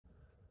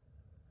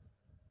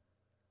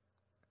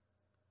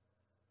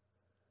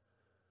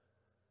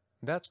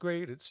That's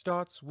great. It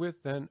starts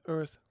with an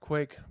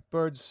earthquake,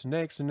 birds,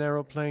 snakes, and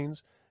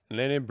aeroplanes.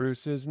 Lenny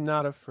Bruce is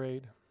not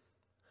afraid.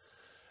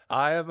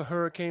 I have a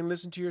hurricane.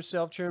 Listen to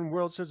yourself. Churn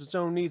world serves its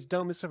own needs.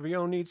 Don't miss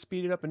your own needs.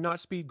 Speed it up and not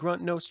speed.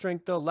 Grunt, no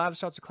strength though. Louder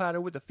starts to clatter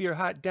with the fear.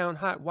 Hot down,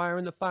 hot wire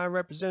in the fire.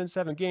 Representing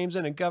 7 games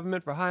and a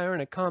government for hire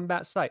and a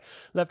combat site.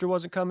 Lefter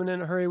wasn't coming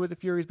in a hurry with the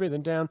furies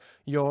breathing down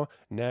your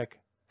neck.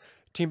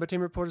 Team by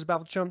team reporters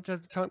battle chump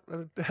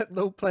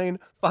low plane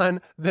fine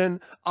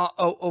then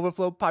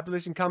overflow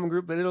population common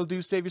group, but it'll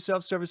do. Save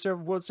yourself, server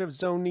world service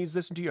zone needs.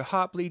 Listen to your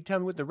heart bleed. Tell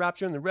me with the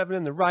rapture and the reverend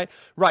and the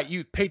right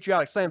youth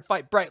patriotic slam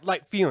fight bright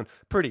light feeling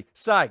pretty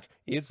psyched.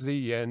 It's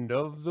the end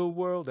of the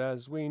world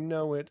as we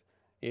know it.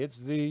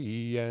 It's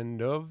the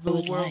end of the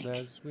world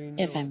as we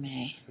know it. If I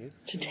may,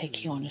 to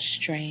take you on a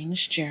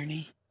strange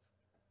journey.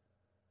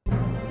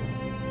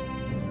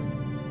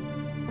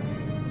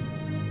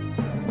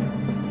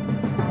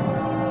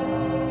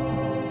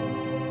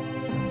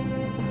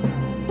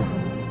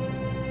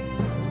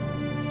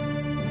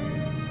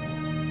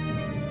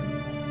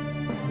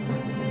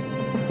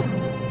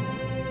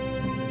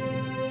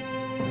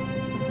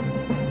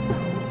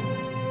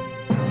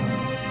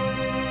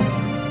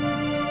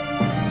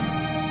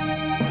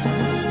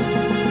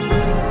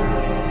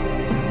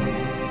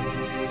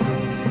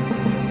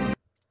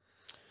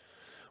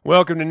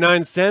 Welcome to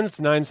 9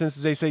 Cents. 9 Cents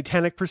is a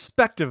satanic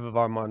perspective of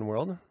our modern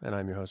world, and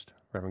I'm your host,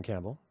 Reverend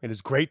Campbell. It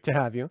is great to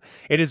have you.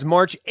 It is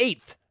March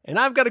 8th, and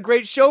I've got a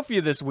great show for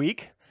you this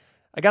week.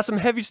 I got some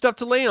heavy stuff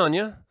to lay on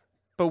you,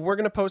 but we're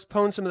going to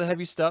postpone some of the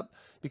heavy stuff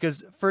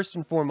because, first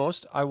and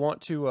foremost, I want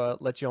to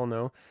let you all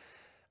know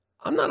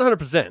I'm not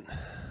 100%.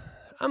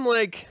 I'm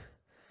like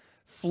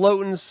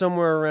floating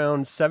somewhere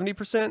around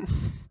 70%.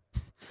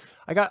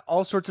 I got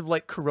all sorts of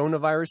like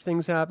coronavirus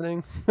things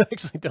happening. I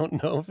actually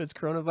don't know if it's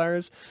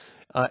coronavirus.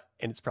 And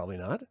it's probably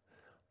not,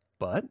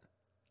 but,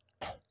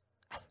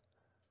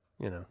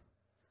 you know,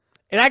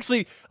 and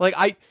actually,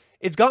 like,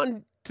 it's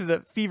gotten to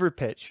the fever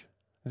pitch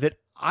that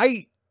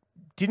I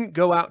didn't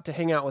go out to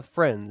hang out with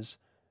friends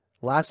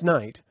last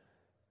night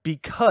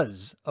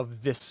because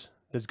of this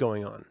that's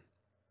going on,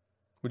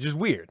 which is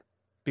weird,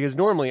 because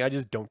normally I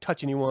just don't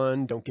touch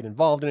anyone, don't get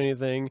involved in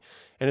anything,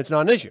 and it's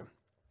not an issue.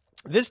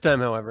 This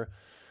time, however,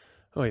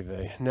 oy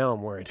vey, now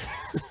I'm worried.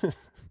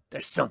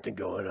 There's something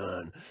going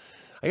on.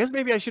 I guess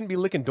maybe I shouldn't be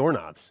licking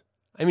doorknobs.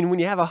 I mean, when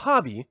you have a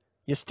hobby,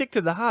 you stick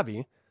to the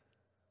hobby.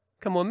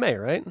 Come on, May,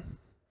 right?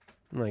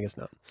 Well, I guess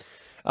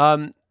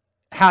not.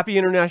 Happy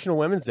International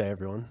Women's Day,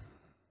 everyone.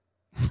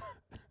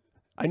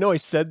 I know I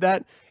said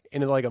that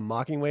in like a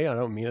mocking way. I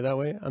don't mean it that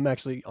way. I'm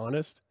actually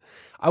honest.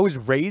 I was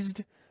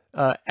raised,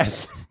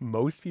 as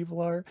most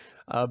people are,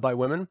 by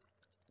women,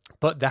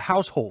 but the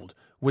household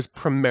was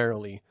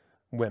primarily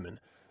women.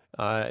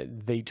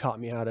 They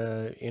taught me how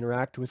to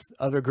interact with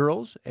other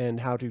girls and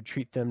how to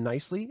treat them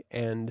nicely.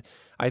 And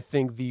I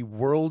think the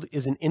world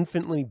is an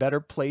infinitely better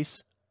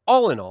place,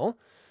 all in all,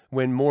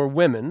 when more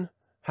women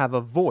have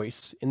a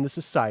voice in the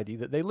society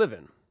that they live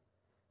in.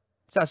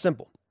 It's that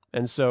simple.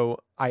 And so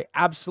I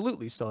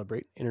absolutely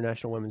celebrate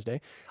International Women's Day.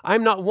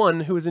 I'm not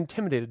one who is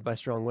intimidated by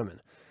strong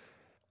women.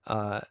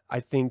 I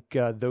think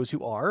those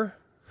who are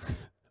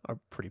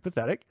pretty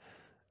pathetic.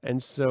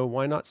 And so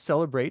why not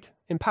celebrate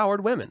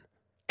empowered women?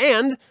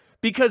 And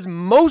because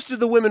most of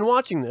the women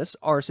watching this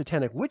are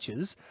satanic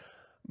witches,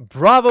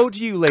 bravo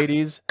to you,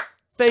 ladies.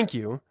 Thank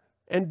you.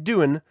 And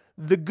doing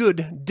the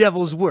good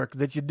devil's work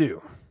that you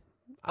do.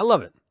 I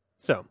love it.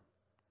 So,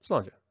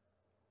 Sláinte.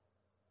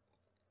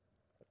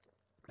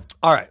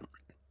 All right.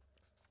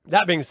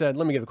 That being said,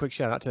 let me give a quick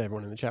shout out to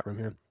everyone in the chat room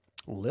here.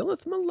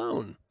 Lilith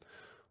Malone.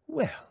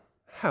 Well,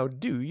 how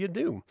do you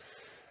do?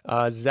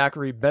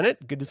 Zachary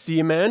Bennett, good to see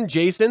you, man.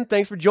 Jason,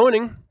 thanks for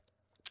joining.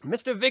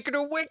 Mr.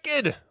 Victor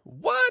Wicked.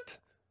 What?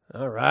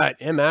 All right.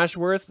 M.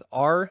 Ashworth,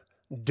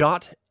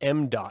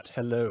 R.M.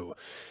 Hello.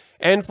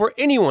 And for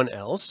anyone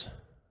else,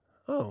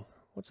 oh,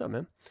 what's up,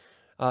 man?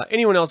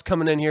 Anyone else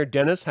coming in here?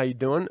 Dennis, how you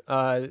doing?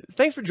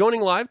 Thanks for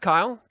joining live,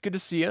 Kyle. Good to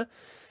see you.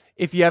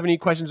 If you have any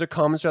questions or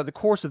comments throughout the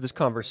course of this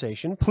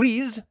conversation,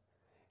 please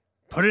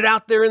put it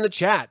out there in the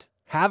chat.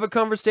 Have a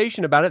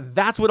conversation about it.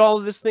 That's what all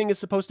of this thing is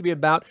supposed to be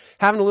about.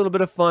 Having a little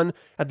bit of fun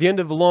at the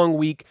end of a long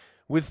week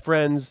with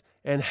friends.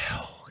 And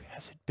oh,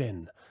 has it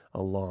been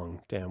a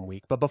long damn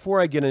week. But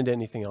before I get into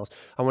anything else,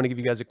 I want to give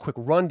you guys a quick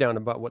rundown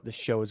about what this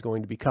show is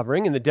going to be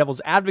covering. In The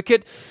Devil's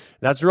Advocate,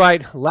 that's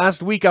right,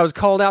 last week I was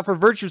called out for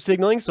virtue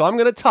signaling, so I'm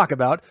going to talk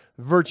about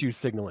virtue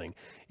signaling.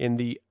 In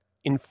The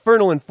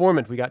Infernal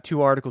Informant, we got 2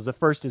 articles. The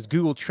first is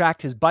Google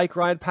tracked his bike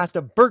ride past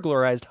a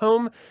burglarized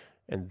home,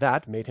 and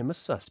that made him a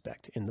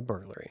suspect in the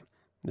burglary.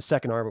 The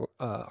second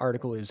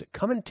article is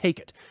Come and Take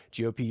It.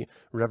 GOP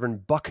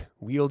Reverend Buck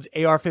wields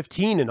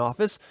AR-15 in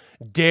office,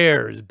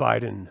 dares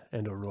Biden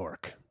and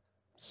O'Rourke.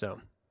 So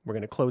we're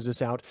going to close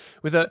this out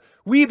with a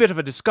wee bit of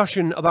a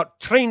discussion about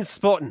train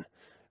spotting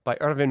by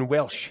Irvin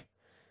Welsh.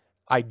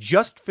 I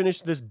just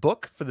finished this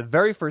book for the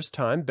very first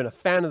time, been a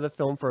fan of the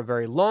film for a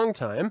very long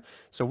time.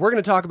 So we're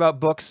going to talk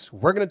about books,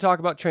 we're going to talk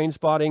about Train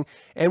Spotting,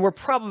 and we're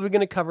probably going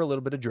to cover a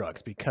little bit of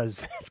drugs because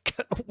that's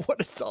kind of what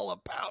it's all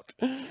about.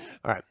 All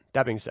right,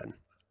 that being said,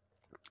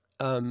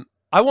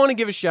 I want to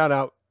give a shout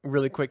out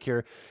really quick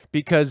here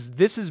because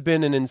this has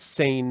been an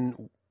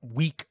insane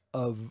week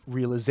of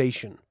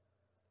realization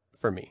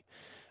for me.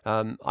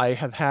 I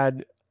have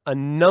had a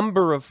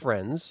number of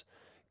friends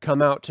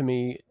come out to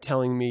me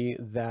telling me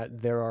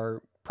that there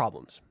are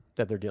problems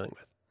that they're dealing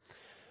with.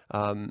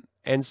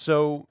 And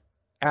so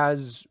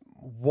as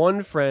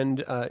one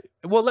friend,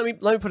 well, let me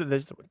put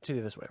it to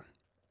you this way.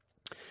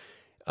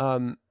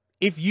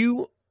 If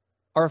you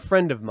are a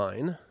friend of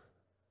mine,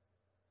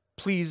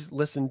 please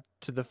listen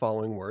to the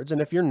following words.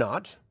 And if you're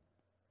not,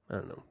 I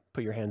don't know,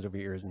 put your hands over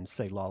your ears and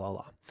say la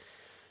la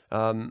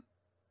la.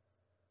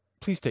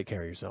 Please take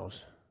care of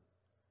yourselves.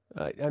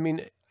 I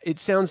mean, it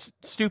sounds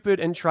stupid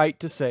and trite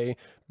to say,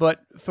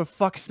 but for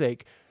fuck's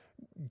sake,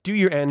 do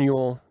your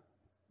annual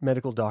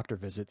medical doctor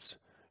visits,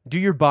 do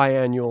your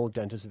biannual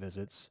dentist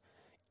visits,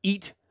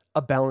 eat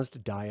a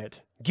balanced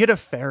diet, get a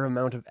fair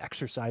amount of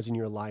exercise in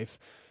your life,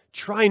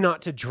 try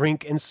not to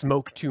drink and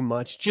smoke too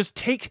much, just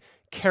take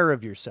care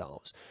of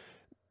yourselves.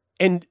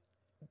 And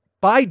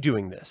by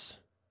doing this,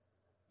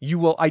 you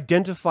will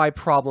identify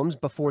problems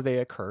before they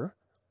occur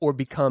or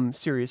become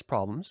serious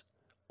problems,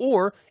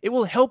 or it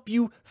will help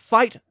you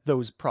fight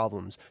those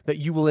problems that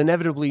you will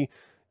inevitably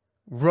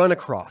run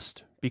across,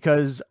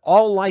 because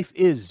all life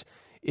is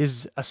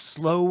a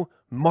slow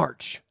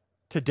march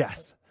to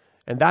death.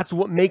 And that's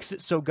what makes it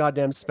so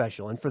goddamn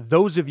special. And for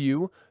those of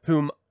you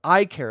whom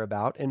I care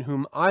about and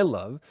whom I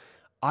love,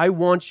 I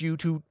want you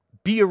to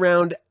be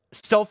around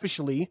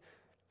selfishly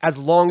as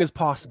long as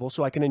possible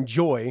so I can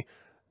enjoy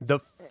the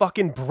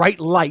fucking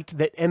bright light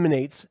that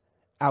emanates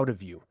out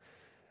of you.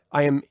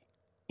 I am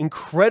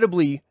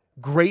incredibly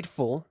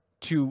grateful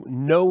to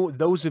know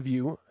those of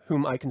you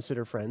whom I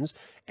consider friends,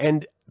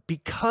 and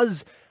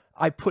because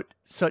I put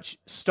such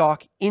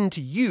stock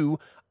into you,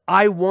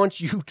 I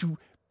want you to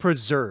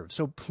preserve.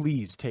 So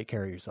please take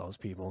care of yourselves,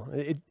 people.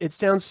 It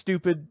sounds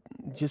stupid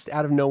just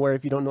out of nowhere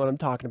if you don't know what I'm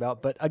talking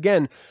about, but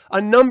again,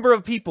 a number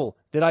of people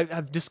that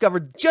I've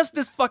discovered just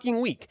this fucking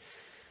week.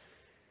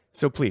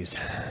 So please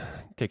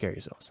take care of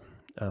yourselves.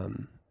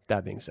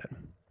 That being said,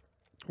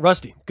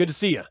 Rusty, good to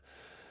see you.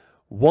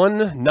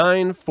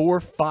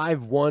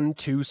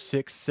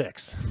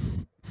 1945126.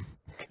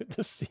 Good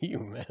to see you,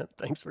 man.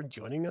 Thanks for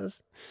joining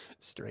us.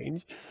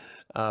 Strange.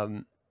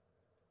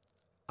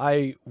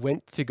 I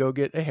went to go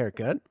get a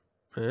haircut.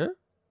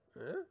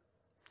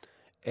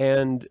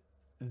 And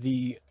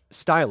the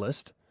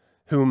stylist,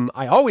 whom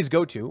I always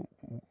go to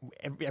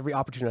every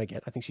opportunity I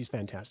get, I think she's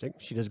fantastic.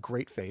 She does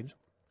great fades.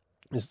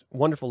 This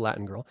wonderful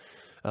Latin girl.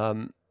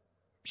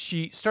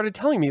 She started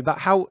telling me about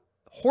how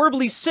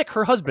horribly sick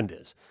her husband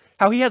is.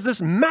 How he has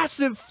this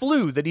massive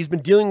flu that he's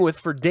been dealing with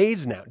for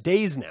days that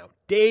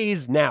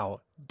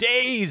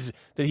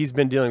he's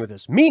been dealing with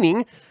this.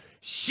 Meaning,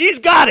 she's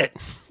got it.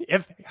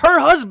 If her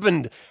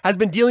husband has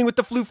been dealing with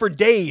the flu for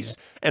days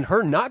and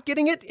her not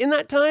getting it in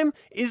that time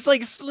is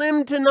like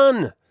slim to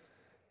none.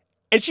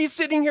 And she's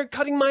sitting here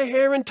cutting my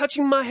hair and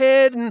touching my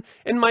head and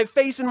my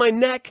face and my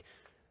neck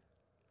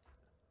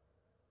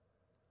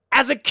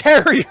as a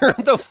carrier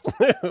of the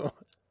flu.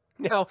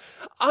 Now,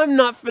 I'm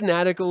not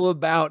fanatical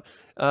about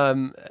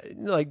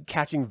like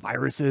catching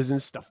viruses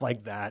and stuff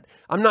like that.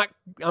 I'm not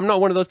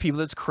one of those people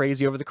that's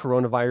crazy over the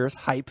coronavirus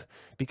hype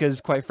because,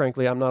 quite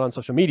frankly, I'm not on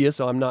social media,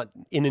 so I'm not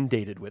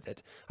inundated with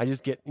it. I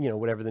just get,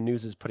 whatever the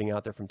news is putting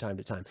out there from time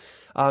to time.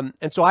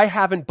 And so I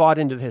haven't bought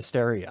into the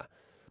hysteria.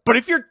 But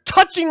if you're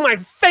touching my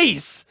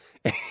face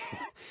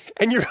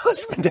and your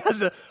husband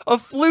has a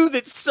flu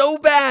that's so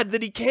bad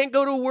that he can't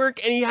go to work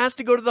and he has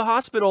to go to the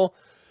hospital,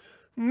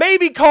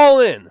 maybe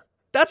call in.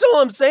 That's all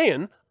I'm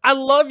saying. I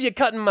love you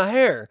cutting my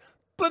hair,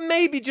 but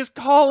maybe just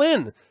call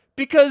in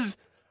because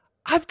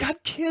I've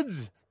got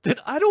kids that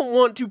I don't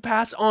want to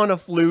pass on a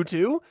flu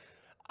to.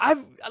 I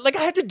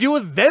have to deal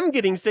with them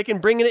getting sick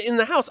and bringing it in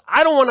the house.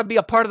 I don't want to be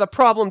a part of the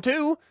problem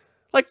too.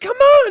 Like, come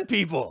on,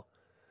 people.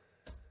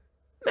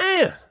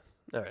 Man.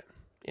 All right.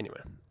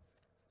 Anyway.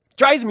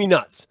 Drives me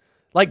nuts.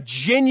 Like,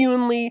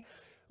 genuinely,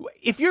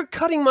 if you're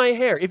cutting my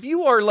hair, if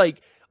you are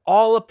like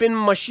all up in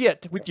my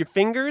shit with your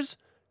fingers,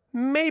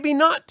 maybe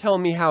not tell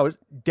me how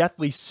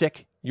deathly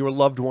sick your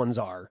loved ones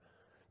are.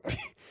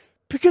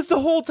 Because the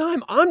whole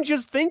time I'm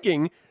just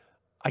thinking,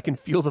 I can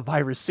feel the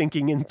virus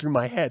sinking in through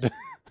my head.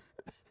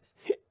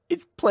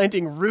 It's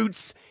planting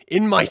roots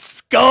in my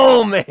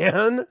skull,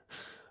 man.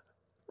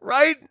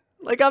 Right?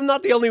 Like, I'm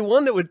not the only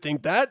one that would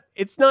think that.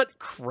 It's not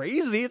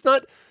crazy. I'm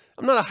not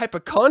a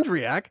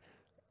hypochondriac.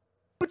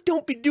 But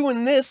don't be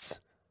doing this.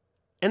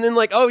 And then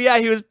like, oh yeah,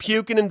 he was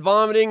puking and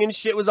vomiting and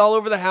shit was all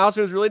over the house.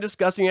 It was really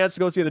disgusting. He had to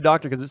go see the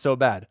doctor because it's so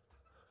bad.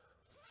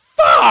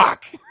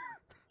 Fuck!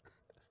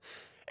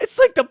 It's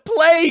like the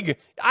plague.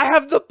 I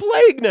have the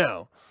plague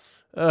now.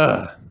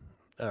 All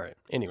right.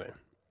 Anyway.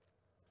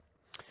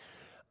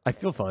 I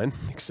feel fine,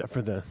 except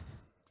for the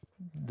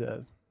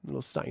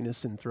little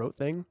sinus and throat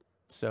thing.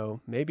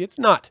 So maybe it's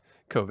not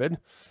COVID.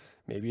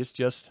 Maybe it's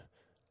just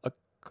a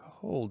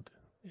cold.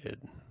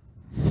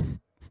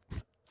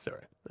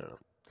 Sorry. I don't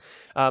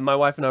know. My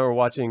wife and I were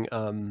watching,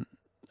 what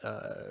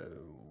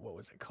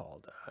was it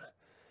called?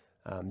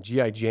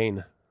 G.I.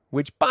 Jane,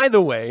 which, by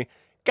the way,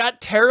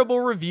 got terrible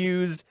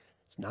reviews.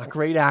 It's not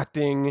great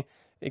acting,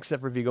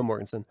 except for Viggo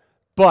Mortensen.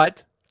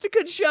 But it's a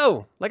good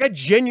show. Like, I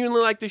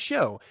genuinely like the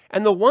show.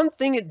 And the one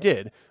thing it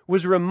did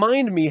was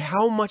remind me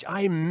how much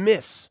I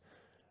miss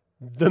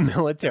the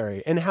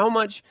military and how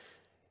much,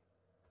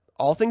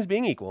 all things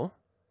being equal,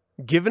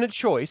 given a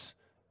choice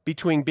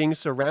between being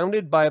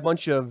surrounded by a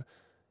bunch of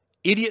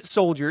idiot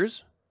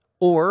soldiers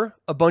or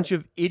a bunch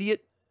of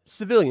idiot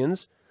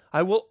civilians,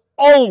 I will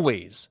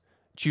always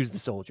choose the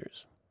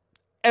soldiers.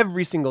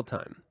 Every single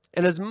time.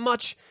 And as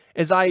much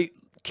as I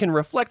can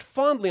reflect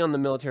fondly on the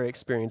military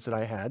experience that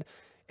I had,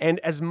 and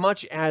as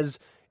much as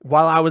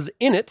while I was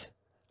in it,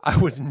 I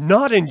was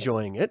not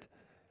enjoying it,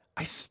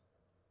 I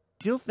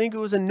still think it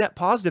was a net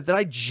positive that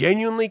I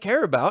genuinely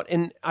care about,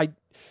 and I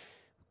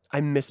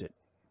miss it.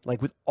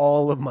 Like with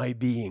all of my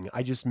being,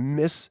 I just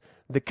miss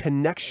the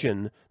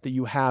connection that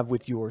you have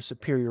with your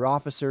superior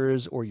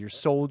officers or your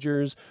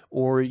soldiers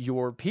or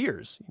your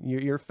peers,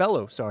 your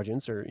fellow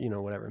sergeants or,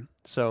 whatever.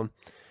 So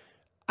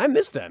I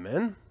miss that,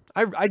 man.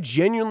 I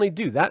genuinely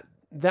do.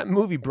 That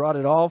movie brought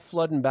it all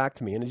flooding back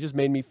to me, and it just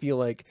made me feel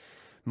like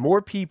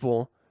more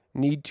people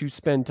need to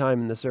spend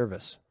time in the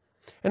service.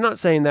 And not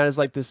saying that as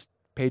like this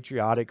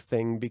patriotic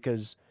thing,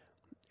 because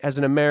as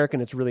an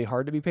American, it's really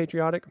hard to be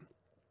patriotic,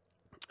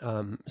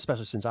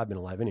 especially since I've been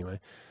alive anyway.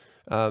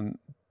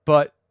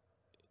 But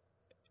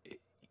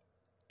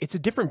it's a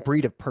different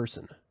breed of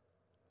person.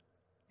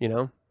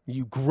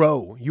 You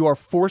grow. You are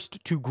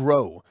forced to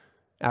grow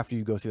after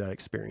you go through that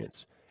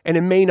experience. And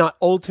it may not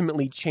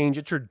ultimately change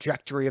the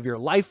trajectory of your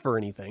life or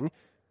anything,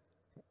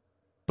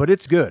 but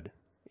it's good.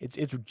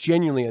 It's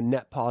genuinely a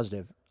net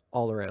positive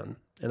all around.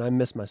 And I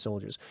miss my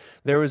soldiers.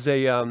 There was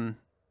a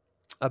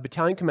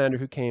battalion commander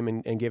who came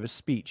and gave a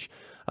speech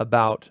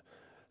about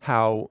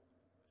how,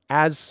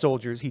 as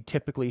soldiers, he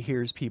typically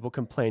hears people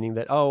complaining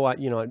that,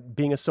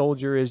 being a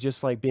soldier is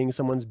just like being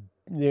someone's,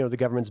 the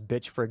government's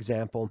bitch, for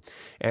example,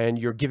 and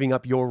you're giving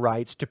up your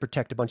rights to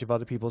protect a bunch of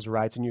other people's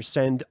rights, and you're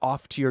sent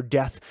off to your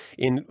death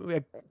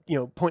in,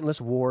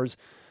 pointless wars.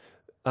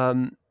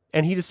 And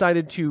he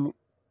decided to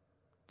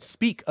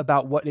speak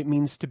about what it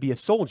means to be a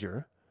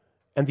soldier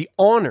and the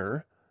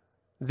honor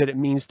that it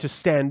means to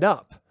stand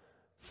up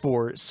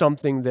for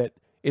something that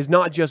is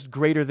not just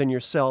greater than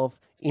yourself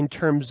in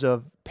terms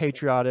of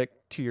patriotic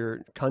to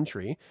your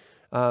country,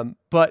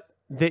 but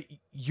that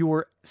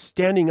you're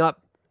standing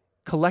up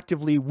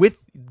collectively with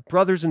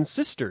brothers and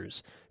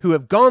sisters who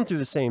have gone through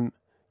the same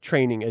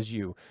training as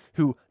you,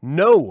 who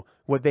know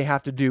what they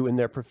have to do in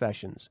their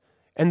professions.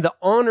 And the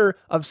honor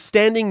of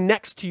standing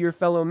next to your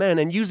fellow man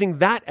and using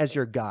that as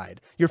your guide,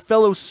 your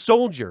fellow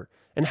soldier,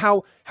 and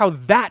how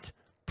that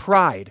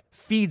pride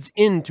feeds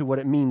into what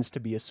it means to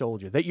be a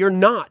soldier. That you're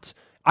not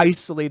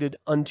isolated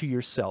unto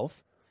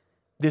yourself,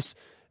 this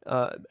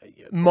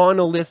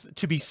monolith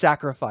to be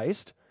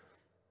sacrificed.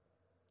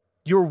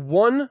 You're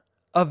one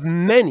of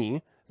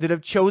many that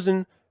have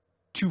chosen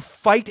to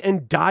fight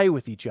and die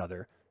with each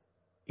other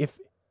if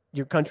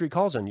your country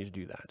calls on you to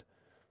do that.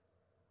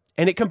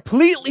 And it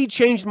completely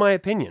changed my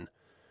opinion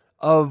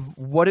of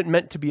what it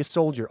meant to be a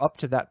soldier up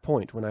to that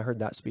point when I heard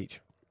that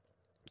speech.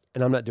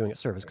 And I'm not doing it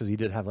service because he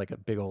did have like a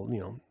big old,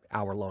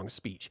 hour-long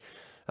speech.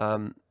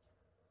 But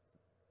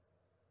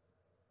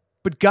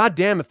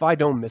goddamn if I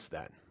don't miss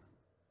that.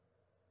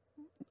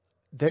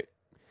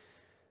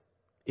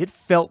 It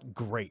felt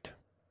great,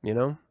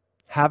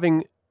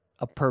 having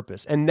a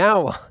purpose. And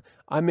now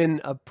I'm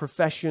in a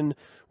profession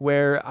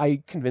where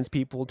I convince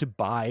people to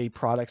buy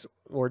products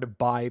or to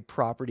buy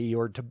property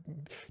or to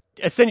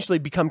essentially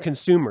become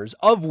consumers,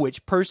 of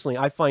which personally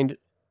I find,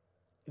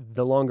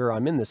 the longer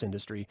I'm in this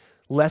industry,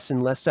 less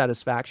and less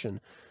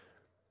satisfaction.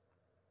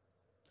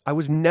 I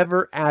was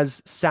never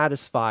as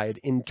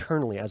satisfied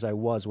internally as I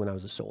was when I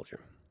was a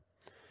soldier.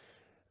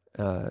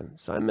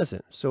 So I miss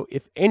it. So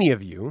if any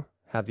of you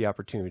have the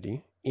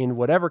opportunity, in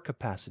whatever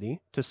capacity,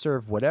 to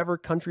serve whatever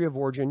country of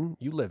origin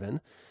you live in,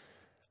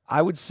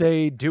 I would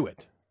say do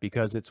it,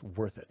 because it's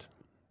worth it,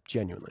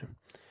 genuinely.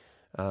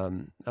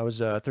 I was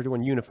a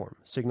 31 uniform,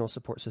 signal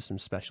support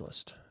systems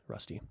specialist,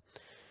 Rusty.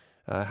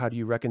 How do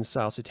you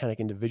reconcile satanic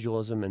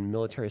individualism and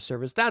military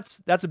service? That's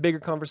a bigger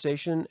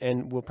conversation,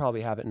 and we'll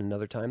probably have it in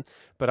another time.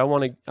 But I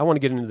want to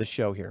get into the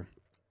show here.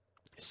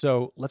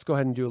 So let's go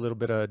ahead and do a little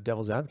bit of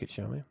devil's advocate,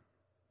 shall we?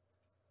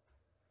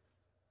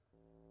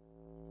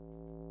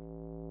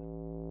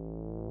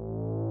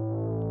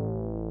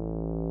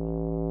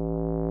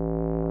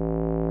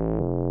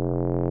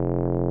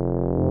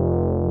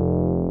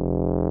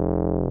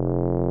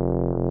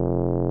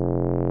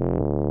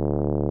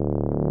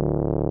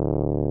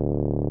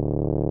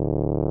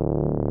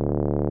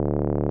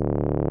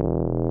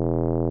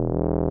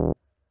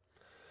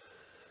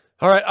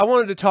 All right, I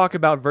wanted to talk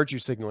about virtue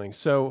signaling.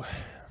 So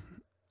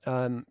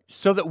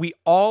that we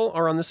all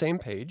are on the same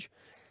page,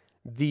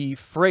 The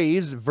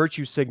phrase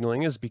virtue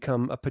signaling has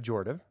become a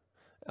pejorative.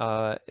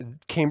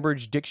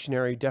 Cambridge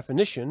Dictionary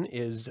definition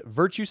is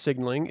virtue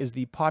signaling is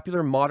the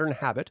popular modern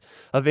habit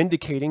of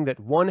indicating that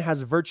one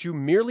has virtue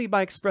merely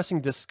by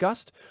expressing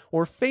disgust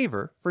or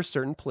favor for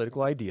certain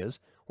political ideas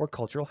or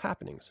cultural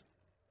happenings.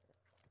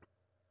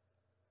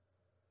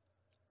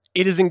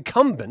 It is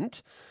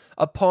incumbent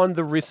upon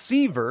the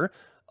receiver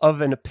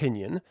of an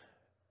opinion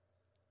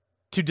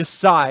to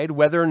decide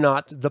whether or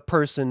not the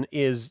person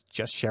is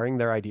just sharing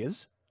their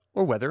ideas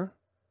or whether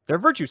they're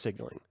virtue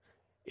signaling.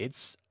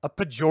 It's a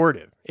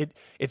pejorative.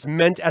 It's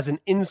meant as an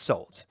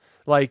insult.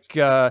 Like,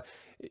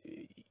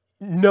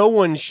 no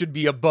one should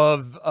be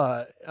above...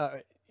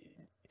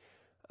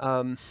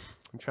 I'm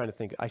trying to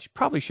think.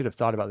 Probably should have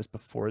thought about this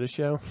before the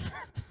show.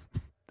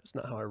 That's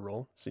not how I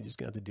roll, so you're just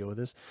going to have to deal with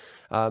this.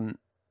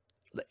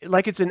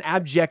 Like it's an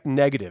abject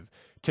negative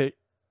to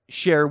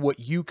share what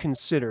you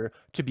consider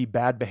to be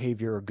bad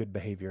behavior or good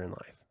behavior in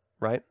life,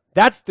 right?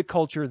 That's the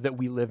culture that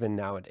we live in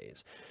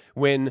nowadays.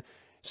 When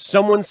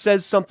someone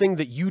says something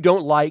that you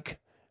don't like,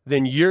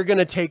 then you're going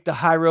to take the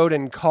high road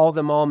and call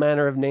them all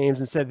manner of names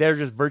and say they're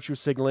just virtue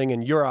signaling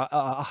and you're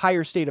a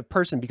higher state of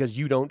person because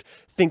you don't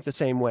think the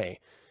same way.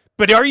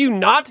 But are you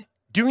not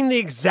doing the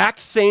exact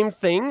same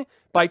thing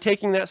by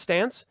taking that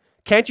stance?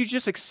 Can't you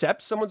just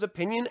accept someone's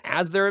opinion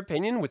as their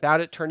opinion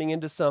without it turning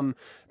into some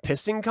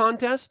pissing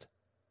contest?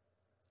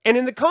 And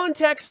in the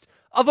context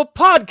of a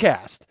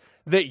podcast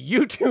that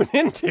you tune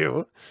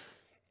into,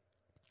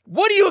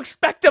 what do you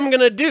expect I'm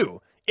going to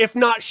do if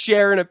not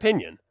share an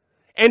opinion?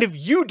 And if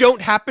you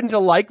don't happen to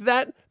like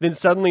that, then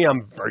suddenly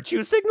I'm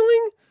virtue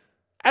signaling?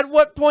 At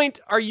what point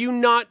are you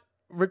not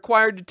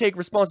required to take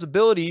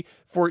responsibility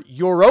for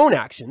your own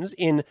actions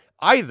in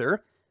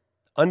either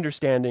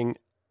understanding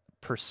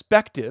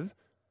perspective,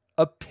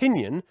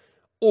 opinion,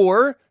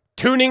 or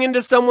tuning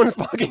into someone's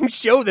fucking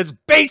show that's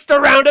based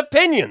around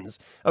opinions?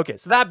 Okay,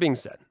 so that being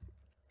said,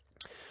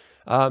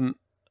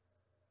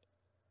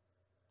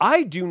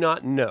 I do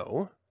not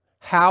know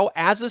how,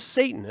 as a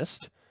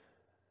Satanist,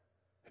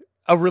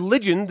 a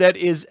religion that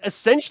is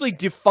essentially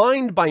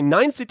defined by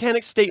 9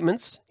 satanic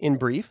statements, in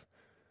brief,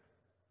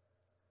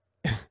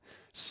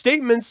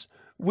 statements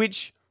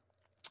which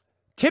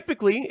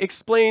typically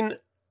explain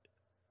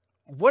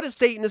what a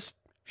Satanist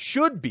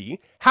should be,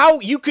 how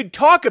you could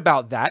talk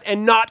about that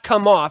and not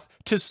come off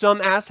to some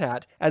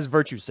asshat as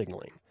virtue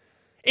signaling.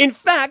 In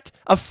fact,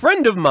 a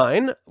friend of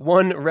mine,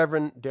 one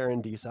Reverend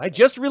Darren Desai,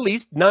 just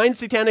released 9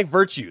 Satanic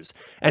Virtues,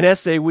 an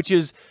essay which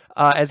is,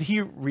 as he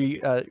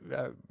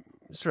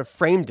sort of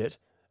framed it,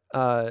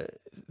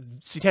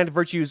 Satanic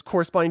Virtues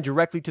corresponding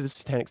directly to the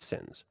Satanic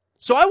Sins.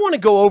 So I want to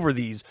go over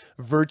these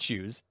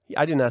virtues.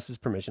 I didn't ask his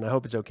permission. I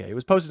hope it's okay. It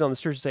was posted on the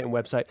Church of Satan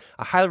website.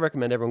 I highly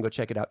recommend everyone go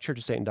check it out,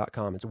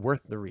 churchofsatan.com. It's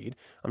worth the read.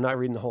 I'm not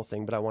reading the whole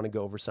thing, but I want to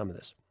go over some of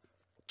this.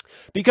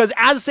 Because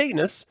as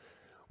Satanists,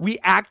 we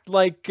act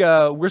like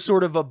we're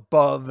sort of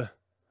above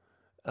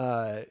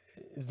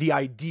the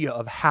idea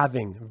of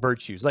having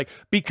virtues. Like,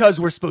 because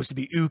we're supposed to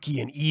be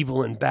ooky and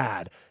evil and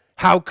bad,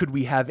 how could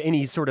we have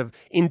any sort of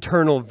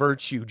internal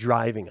virtue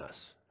driving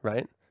us,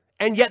 right?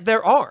 And yet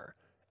there are.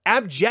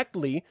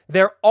 Abjectly,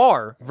 there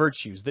are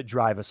virtues that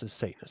drive us as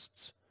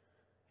Satanists.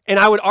 And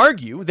I would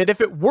argue that if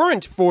it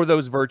weren't for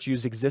those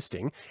virtues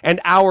existing and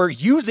our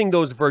using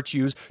those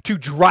virtues to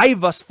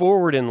drive us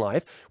forward in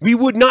life, we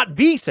would not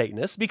be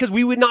Satanists because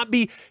we would not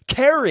be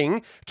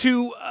caring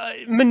to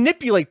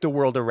manipulate the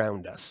world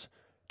around us,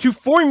 to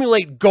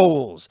formulate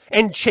goals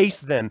and chase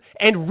them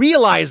and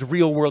realize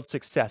real world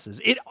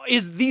successes. It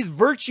is these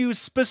virtues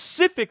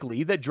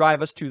specifically that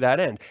drive us to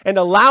that end and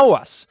allow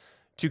us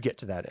to get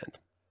to that end.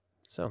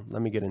 So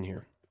let me get in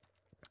here.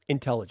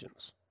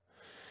 Intelligence.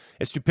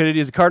 As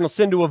stupidity is a cardinal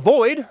sin to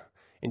avoid,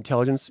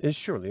 intelligence is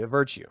surely a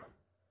virtue.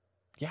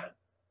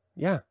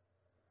 Yeah.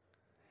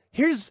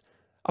 Here's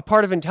a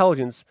part of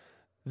intelligence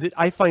that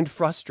I find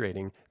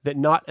frustrating that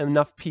not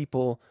enough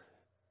people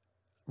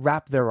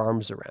wrap their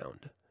arms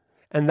around.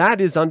 And that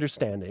is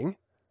understanding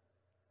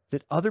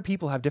that other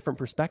people have different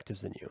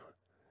perspectives than you.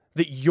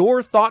 That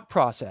your thought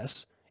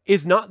process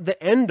is not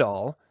the end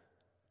all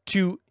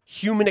to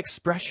human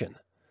expression.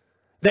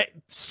 That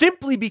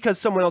simply because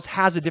someone else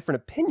has a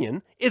different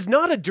opinion is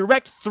not a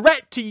direct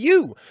threat to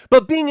you,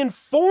 but being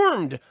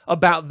informed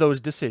about those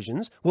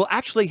decisions will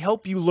actually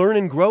help you learn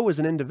and grow as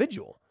an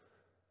individual.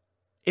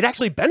 It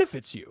actually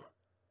benefits you.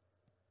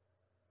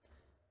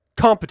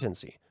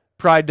 Competency.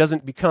 Pride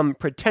doesn't become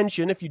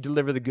pretension if you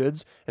deliver the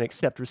goods and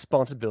accept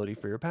responsibility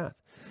for your path.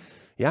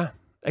 Yeah.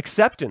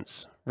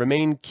 Acceptance.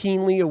 Remain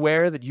keenly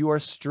aware that you are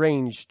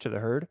strange to the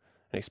herd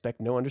and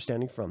expect no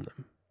understanding from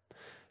them.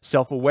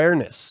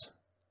 Self-awareness.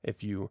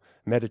 If you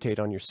meditate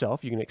on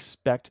yourself, you can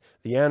expect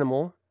the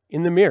animal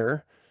in the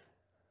mirror.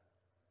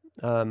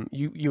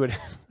 You would,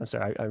 I'm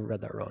sorry, I read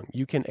that wrong.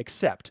 You can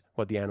accept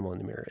what the animal in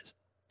the mirror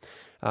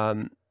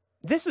is.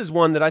 This is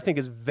one that I think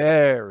is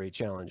very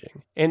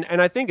challenging. And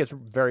I think it's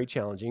very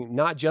challenging,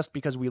 not just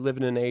because we live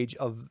in an age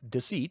of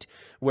deceit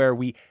where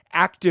we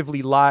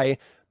actively lie,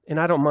 and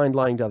I don't mind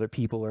lying to other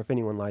people or if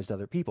anyone lies to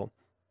other people,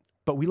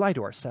 but we lie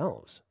to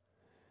ourselves.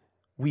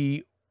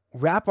 we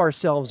wrap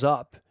ourselves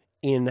up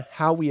in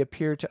how we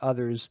appear to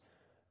others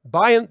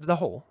by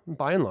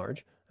and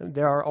large.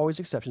 There are always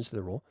exceptions to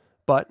the rule,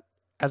 but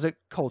as a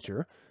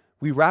culture,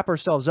 we wrap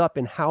ourselves up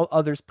in how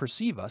others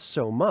perceive us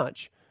so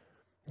much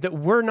that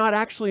we're not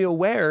actually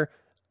aware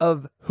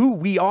of who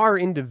we are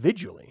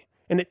individually.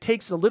 And it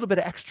takes a little bit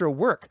of extra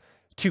work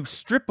to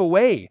strip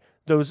away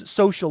those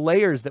social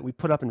layers that we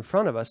put up in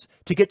front of us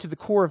to get to the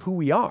core of who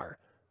we are.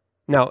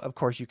 Now, of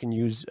course, you can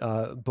use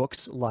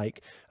books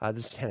like the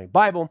Satanic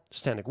Bible,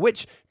 Satanic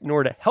Witch, in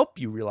order to help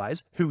you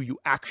realize who you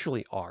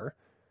actually are.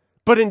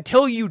 But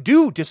until you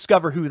do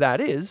discover who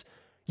that is,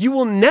 you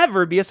will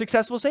never be a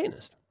successful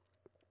Satanist.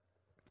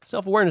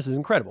 Self-awareness is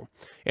incredible,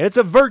 and it's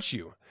a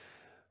virtue.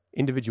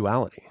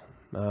 Individuality.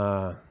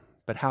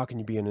 But how can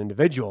you be an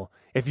individual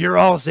if you're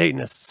all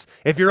Satanists,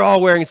 if you're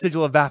all wearing a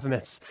sigil of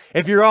Baphomet's,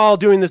 if you're all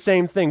doing the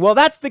same thing? Well,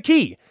 that's the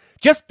key.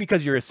 Just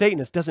because you're a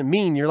Satanist doesn't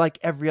mean you're like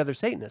every other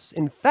Satanist.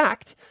 In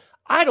fact,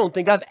 I don't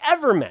think I've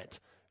ever met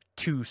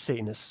two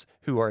Satanists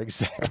who are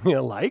exactly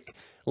alike,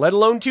 let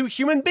alone two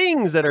human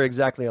beings that are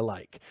exactly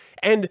alike.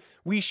 And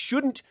we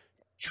shouldn't,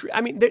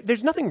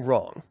 there's nothing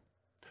wrong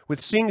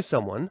with seeing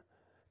someone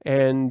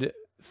and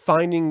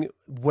finding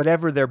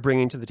whatever they're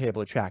bringing to the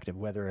table attractive,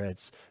 whether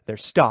it's their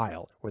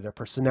style or their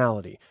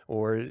personality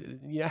or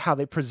how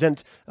they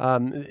present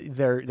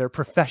their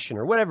profession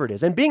or whatever it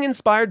is, and being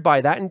inspired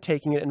by that and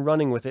taking it and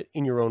running with it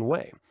in your own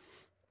way.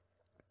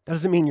 That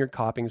doesn't mean you're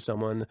copying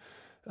someone.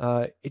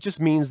 It just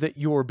means that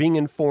you're being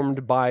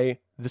informed by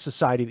the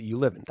society that you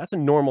live in. That's a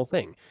normal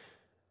thing.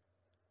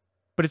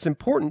 But it's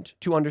important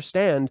to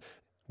understand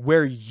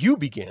where you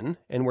begin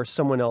and where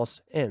someone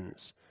else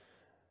ends.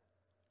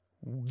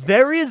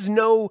 There is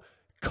no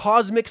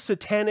cosmic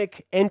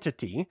satanic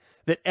entity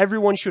that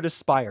everyone should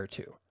aspire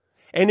to.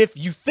 And if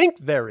you think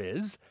there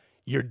is,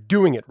 you're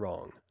doing it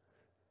wrong.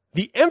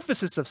 The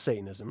emphasis of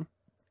Satanism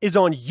is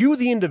on you,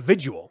 the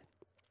individual.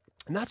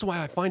 And that's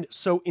why I find it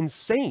so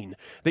insane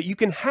that you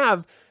can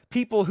have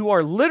people who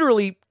are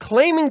literally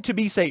claiming to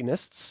be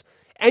Satanists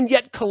and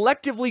yet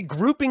collectively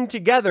grouping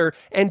together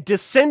and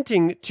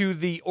dissenting to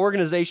the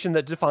organization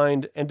that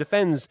defined and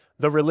defends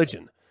the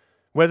religion.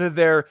 Whether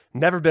they're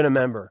never been a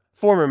member,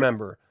 former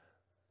member,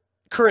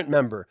 current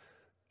member.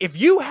 If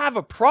you have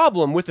a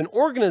problem with an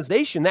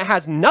organization that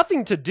has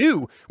nothing to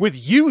do with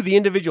you, the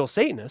individual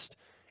Satanist,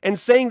 and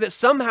saying that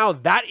somehow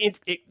that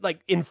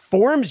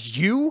informs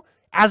you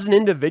as an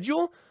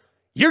individual,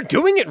 you're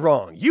doing it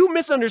wrong. You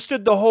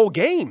misunderstood the whole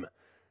game.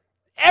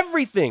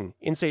 Everything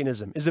in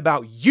Satanism is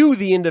about you,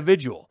 the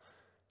individual.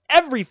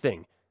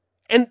 Everything.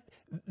 And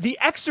the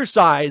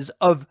exercise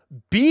of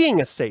being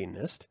a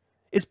Satanist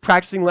is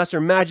practicing lesser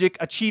magic,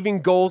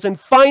 achieving goals, and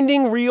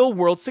finding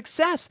real-world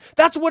success.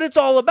 That's what it's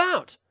all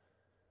about.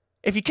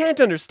 If you can't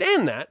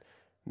understand that,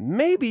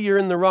 maybe you're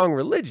in the wrong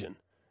religion.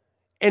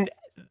 And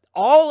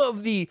all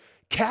of the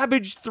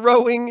cabbage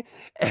throwing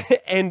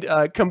and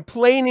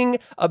complaining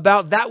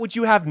about that which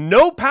you have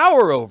no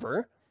power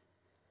over,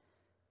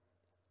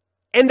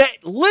 and that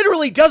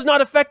literally does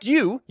not affect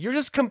you, you're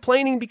just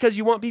complaining because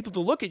you want people to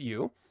look at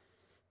you,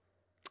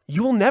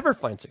 you will never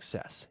find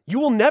success. You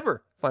will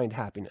never find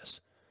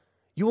happiness.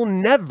 You will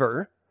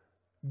never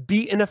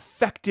be an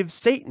effective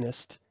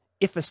Satanist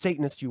if a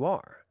Satanist you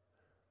are.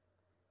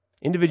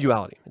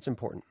 Individuality, it's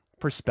important.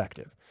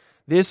 Perspective.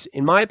 This,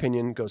 in my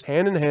opinion, goes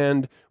hand in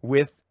hand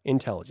with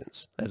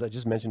intelligence, as I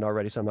just mentioned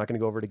already, so I'm not going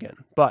to go over it again.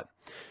 But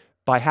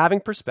by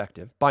having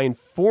perspective, by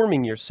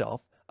informing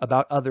yourself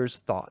about others'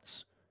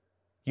 thoughts,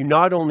 you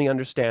not only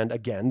understand,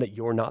 again, that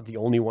you're not the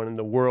only one in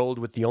the world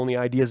with the only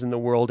ideas in the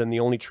world and the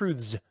only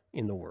truths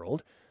in the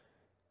world,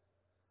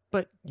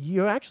 but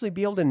you actually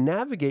be able to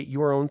navigate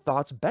your own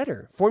thoughts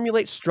better,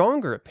 formulate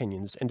stronger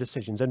opinions and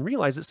decisions, and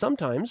realize that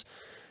sometimes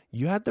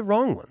you had the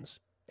wrong ones,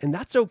 and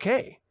that's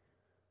okay.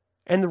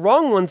 And the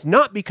wrong ones,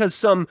 not because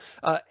some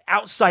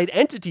outside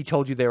entity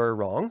told you they were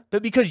wrong,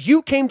 but because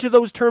you came to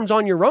those terms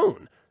on your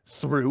own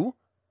through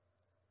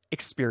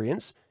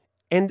experience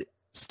and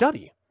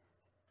study.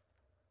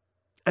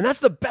 And that's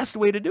the best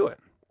way to do it.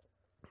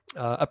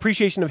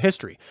 Appreciation of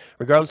history.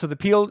 Regardless of the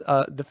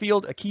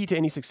field, a key to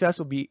any success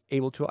will be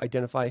able to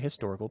identify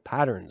historical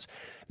patterns.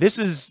 This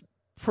is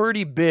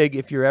pretty big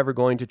if you're ever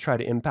going to try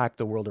to impact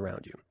the world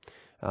around you.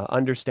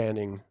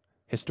 Understanding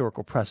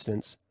historical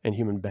precedents and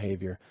human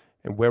behavior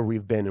and where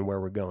we've been and where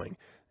we're going.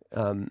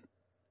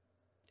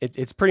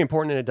 It's pretty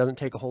important, and it doesn't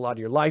take a whole lot of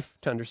your life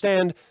to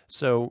understand,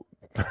 so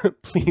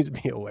please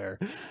be aware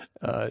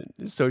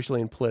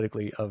socially and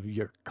politically of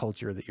your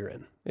culture that you're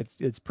in.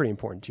 It's pretty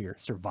important to your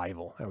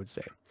survival, I would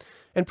say.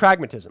 And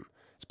pragmatism.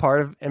 It's part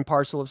of and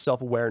parcel of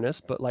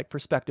self-awareness, but like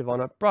perspective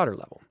on a broader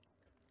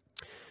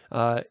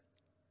level.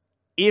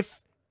 If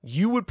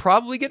you would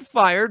probably get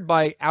fired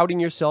by outing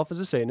yourself as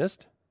a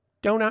Satanist,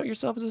 don't out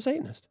yourself as a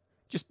Satanist.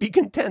 Just be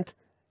content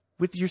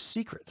with your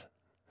secret.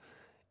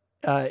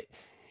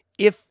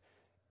 If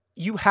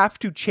you have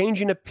to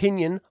change an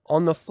opinion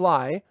on the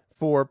fly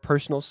for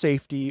personal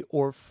safety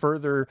or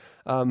further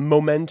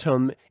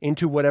momentum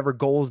into whatever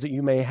goals that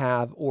you may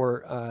have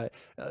or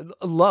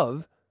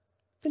love,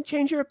 then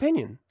change your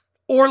opinion.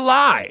 or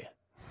lie.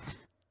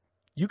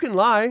 You can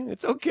lie.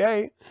 It's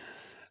okay.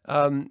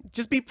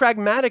 Just be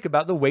pragmatic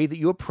about the way that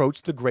you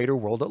approach the greater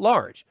world at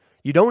large.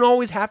 You don't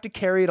always have to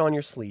carry it on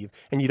your sleeve,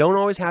 and you don't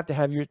always have to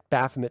have your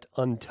Baphomet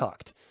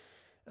untucked.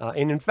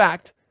 And in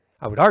fact,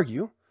 I would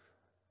argue,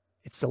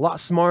 it's a lot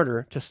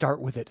smarter to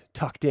start with it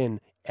tucked in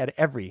at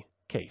every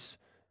case,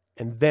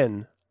 and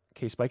then,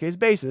 case-by-case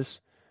basis,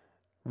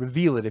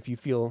 reveal it if you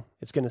feel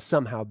it's going to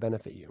somehow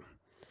benefit you.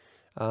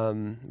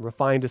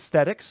 Refined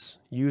aesthetics.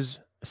 Use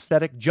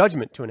aesthetic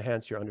judgment to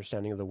enhance your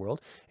understanding of the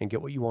world and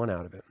get what you want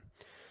out of it.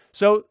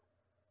 So,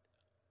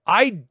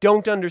 I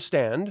don't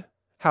understand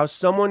how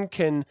someone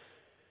can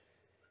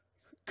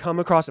come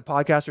across a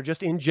podcast or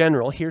just in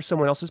general hear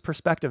someone else's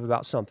perspective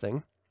about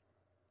something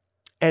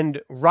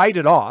and write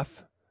it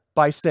off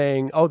by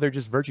saying, oh, they're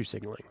just virtue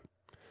signaling.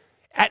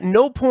 At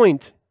no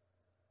point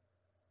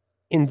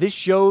in this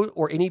show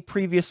or any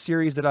previous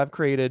series that I've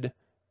created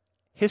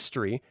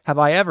history have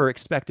I ever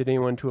expected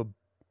anyone to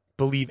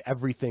believe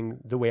everything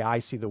the way I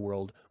see the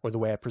world or the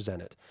way I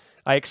present it.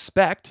 I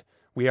expect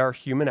we are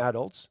human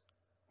adults.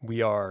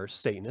 We are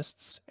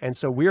Satanists. And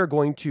so we are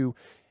going to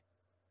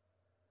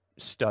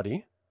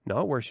study,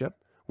 not worship.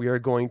 We are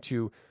going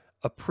to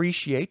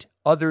appreciate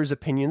others'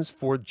 opinions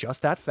for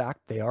just that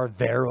fact. They are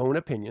their own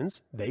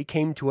opinions. They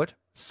came to it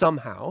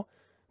somehow.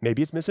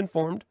 Maybe it's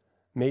misinformed.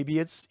 Maybe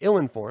it's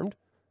ill-informed.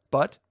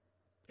 But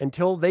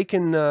until they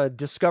can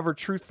discover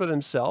truth for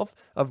themselves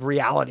of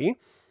reality,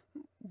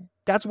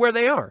 that's where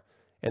they are.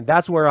 And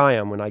that's where I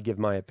am when I give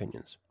my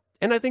opinions.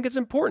 And I think it's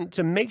important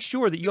to make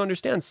sure that you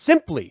understand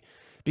simply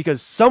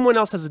because someone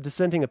else has a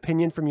dissenting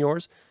opinion from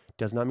yours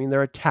does not mean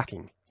they're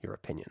attacking your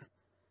opinion.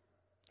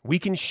 We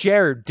can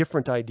share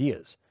different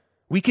ideas.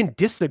 We can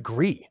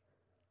disagree.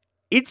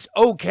 It's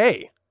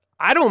okay.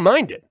 I don't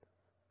mind it.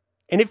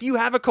 And if you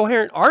have a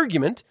coherent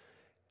argument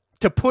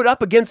to put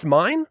up against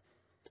mine,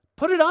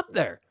 put it up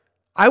there.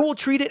 I will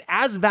treat it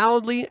as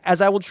validly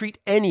as I will treat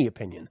any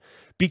opinion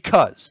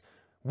because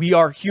we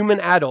are human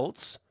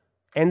adults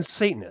and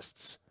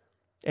Satanists.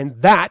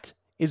 And that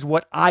is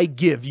what I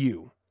give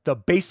you, the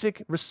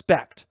basic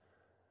respect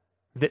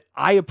that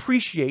I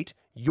appreciate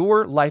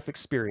your life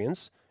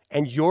experience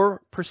and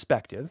your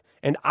perspective,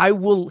 and I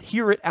will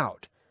hear it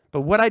out.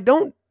 But what I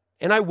don't,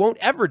 and I won't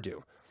ever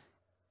do,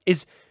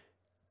 is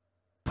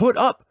put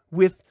up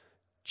with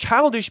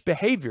childish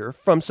behavior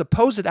from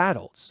supposed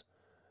adults.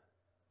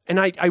 And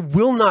I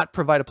will not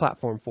provide a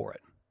platform for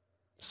it.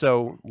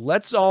 So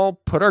let's all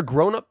put our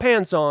grown-up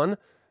pants on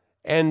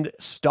and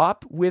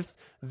stop with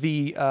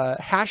the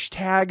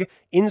hashtag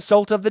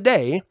insult of the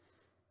day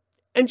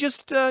and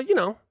just,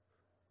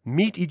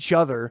 meet each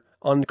other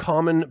on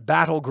common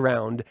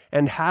battleground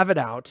and have it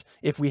out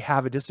if we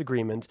have a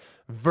disagreement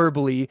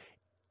verbally,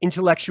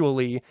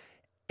 intellectually,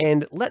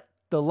 and let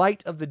the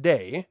light of the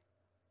day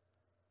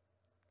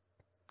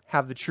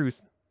have the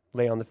truth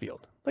lay on the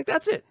field. Like,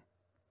 that's it.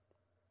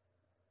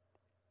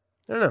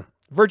 I don't know.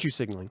 Virtue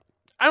signaling.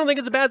 I don't think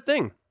it's a bad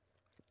thing.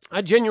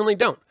 I genuinely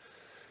don't.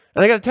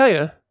 And I got to tell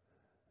you,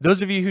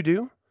 those of you who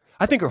do,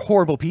 I think are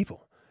horrible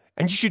people.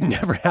 And you should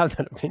never have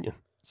that opinion.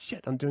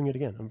 Shit, I'm doing it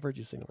again. I'm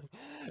virtue signaling.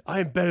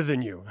 I am better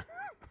than you.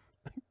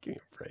 Give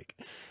me a break.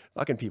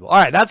 Fucking people. All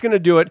right, that's going to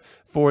do it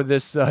for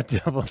this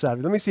Devil's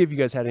Advocate. Let me see if you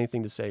guys had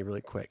anything to say really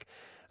quick.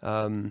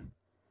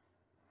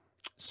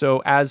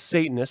 So as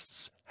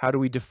Satanists, how do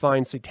we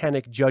define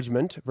satanic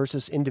judgment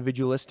versus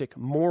individualistic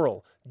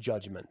moral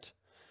judgment?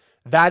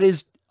 That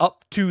is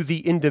up to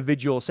the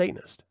individual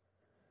Satanist.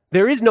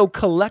 There is no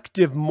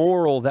collective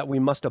moral that we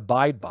must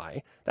abide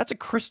by. That's a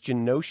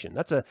Christian notion.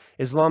 That's an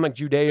Islamic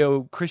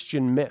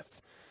Judeo-Christian myth.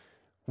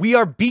 We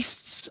are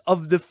beasts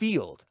of the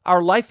field.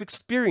 Our life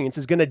experience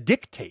is going to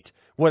dictate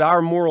what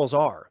our morals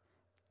are,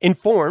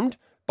 informed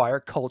by our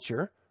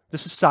culture, the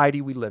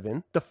society we live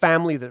in, the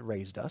family that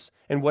raised us,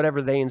 and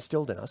whatever they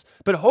instilled in us,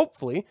 but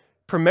hopefully,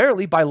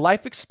 primarily by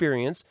life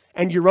experience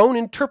and your own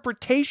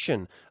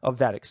interpretation of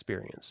that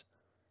experience.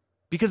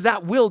 Because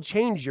that will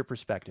change your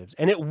perspectives,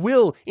 and it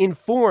will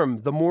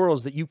inform the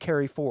morals that you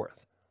carry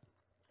forth.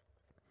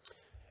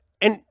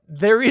 And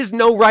there is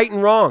no right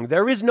and wrong.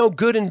 There is no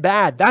good and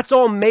bad. That's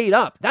all made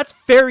up. That's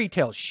fairy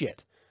tale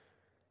shit.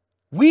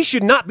 We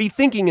should not be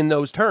thinking in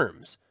those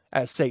terms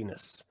as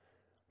Satanists.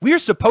 We're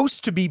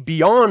supposed to be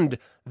beyond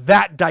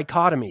that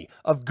dichotomy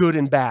of good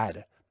and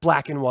bad,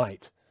 black and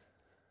white.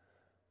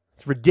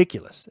 It's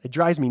ridiculous. It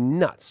drives me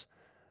nuts.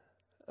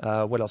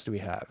 What else do we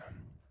have?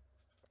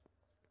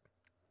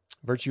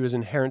 Virtue is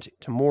inherent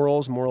to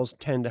morals. Morals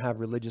tend to have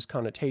religious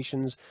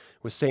connotations.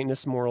 With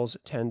Satanists, morals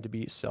tend to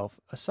be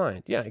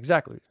self-assigned. Yeah,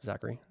 exactly,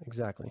 Zachary.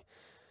 Exactly.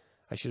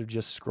 I should have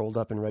just scrolled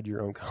up and read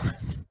your own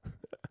comment.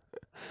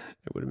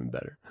 It would have been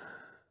better.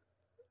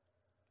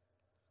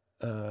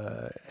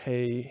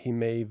 Hey, he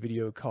may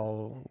video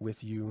call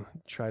with you.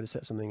 Try to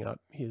set something up.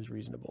 He is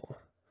reasonable.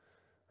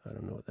 I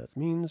don't know what that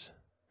means.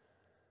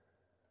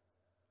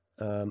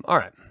 All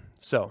right.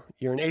 So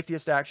you're an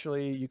atheist,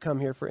 actually. You come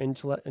here for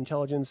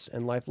intelligence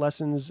and life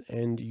lessons,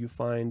 and you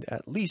find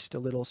at least a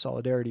little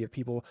solidarity of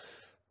people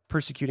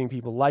persecuting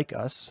people like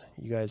us.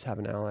 You guys have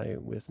an ally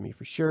with me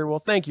for sure. Well,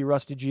 thank you,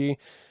 Rusty G.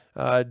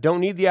 Don't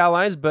need the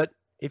allies, but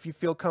if you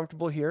feel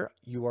comfortable here,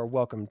 you are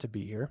welcome to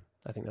be here.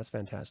 I think that's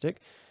fantastic.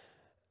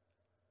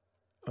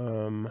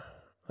 Let's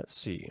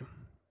see.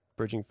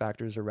 Bridging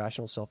factors are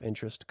rational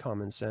self-interest,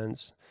 common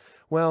sense.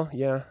 Well,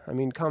 yeah, I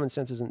mean, common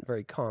sense isn't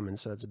very common,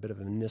 so that's a bit of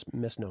a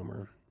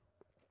misnomer.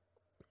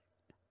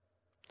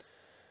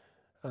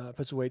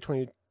 Puts away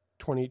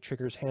 2020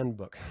 Tricker's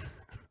handbook.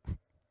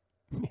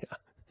 Yeah.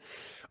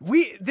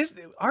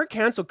 Our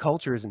cancel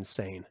culture is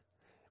insane.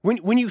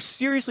 When you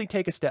seriously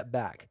take a step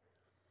back,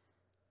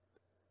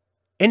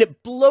 and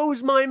it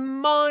blows my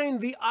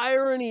mind the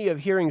irony of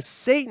hearing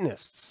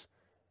Satanists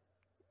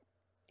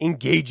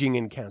engaging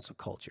in cancel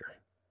culture.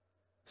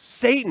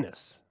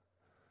 Satanists.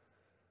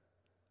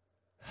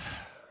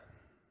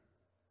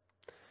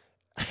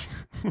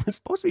 We're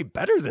supposed to be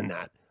better than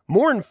that,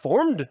 more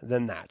informed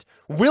than that,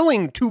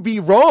 willing to be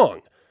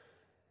wrong.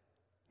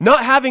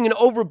 Not having an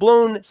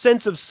overblown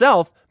sense of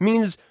self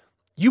means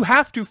you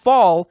have to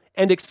fall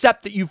and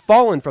accept that you've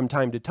fallen from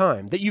time to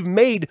time, that you've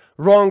made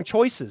wrong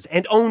choices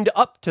and owned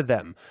up to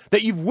them,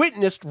 that you've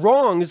witnessed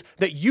wrongs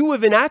that you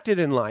have enacted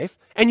in life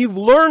and you've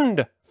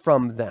learned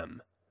from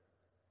them.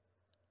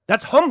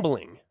 That's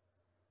humbling.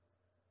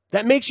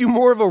 That makes you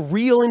more of a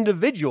real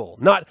individual,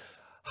 not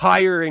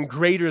higher and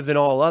greater than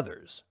all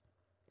others.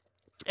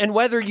 And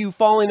whether you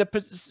fall in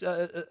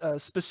a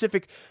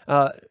specific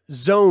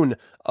zone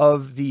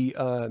of the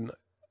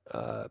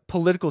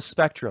political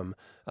spectrum,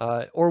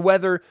 or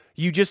whether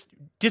you just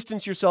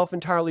distance yourself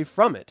entirely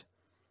from it,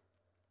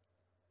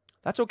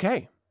 that's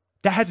okay.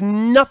 That has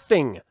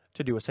nothing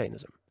to do with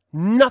Satanism.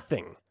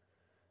 Nothing.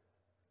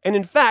 And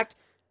in fact,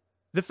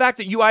 the fact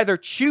that you either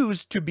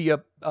choose to be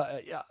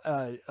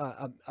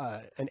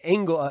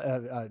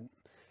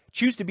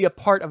choose to be a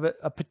part of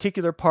a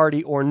particular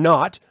party or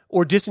not,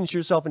 or distance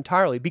yourself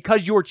entirely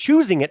because you're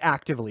choosing it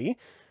actively,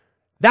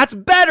 that's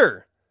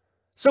better.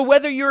 So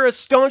whether you're a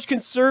staunch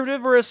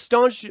conservative or a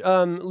staunch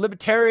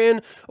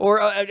libertarian or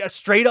a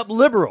straight up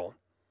liberal,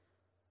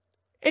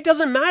 it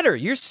doesn't matter.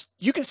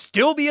 You can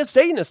still be a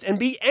Satanist and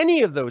be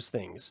any of those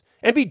things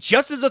and be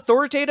just as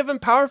authoritative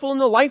and powerful in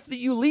the life that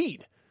you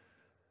lead.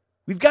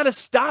 We've got to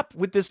stop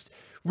with this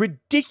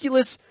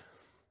ridiculous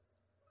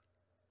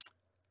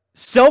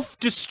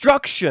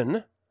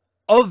self-destruction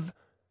of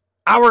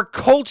our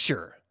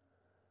culture.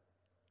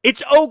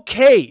 It's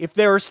okay if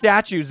there are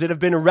statues that have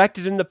been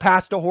erected in the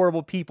past to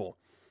horrible people.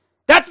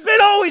 That's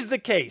been always the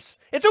case.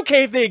 It's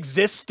okay if they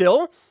exist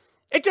still.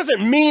 It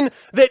doesn't mean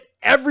that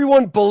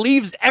everyone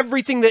believes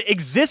everything that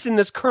exists in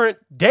this current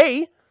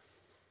day.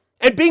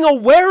 And being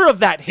aware of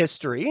that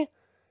history,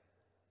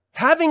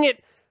 having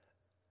it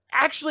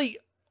actually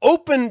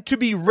open to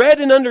be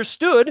read and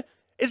understood,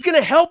 is going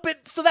to help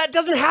it so that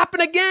doesn't happen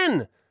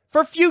again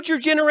for future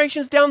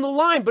generations down the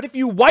line. But if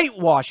you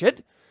whitewash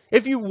it,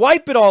 if you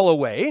wipe it all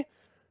away,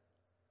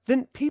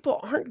 then people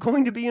aren't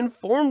going to be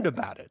informed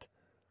about it.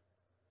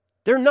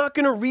 They're not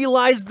going to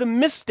realize the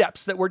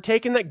missteps that were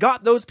taken that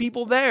got those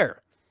people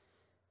there,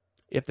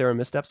 if there are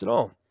missteps at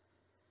all.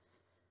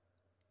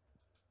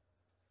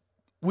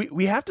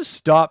 We have to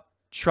stop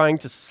trying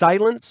to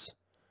silence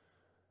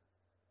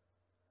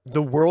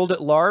the world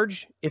at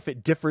large if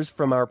it differs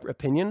from our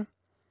opinion.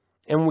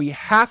 And we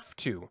have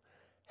to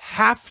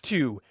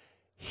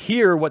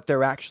hear what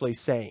they're actually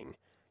saying.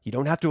 You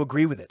don't have to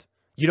agree with it.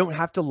 You don't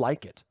have to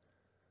like it.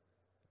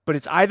 But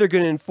it's either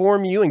going to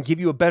inform you and give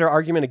you a better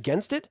argument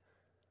against it,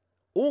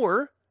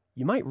 or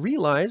you might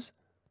realize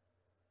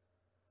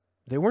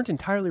they weren't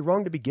entirely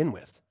wrong to begin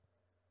with.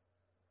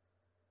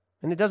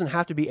 And it doesn't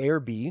have to be A or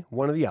B,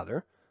 one or the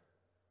other.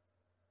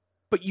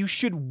 But you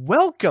should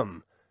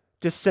welcome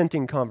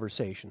dissenting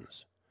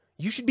conversations.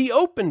 You should be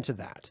open to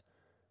that.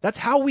 That's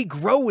how we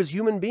grow as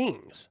human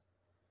beings.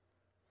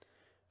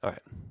 All right.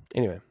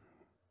 Anyway,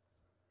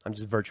 I'm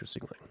just virtue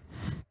signaling.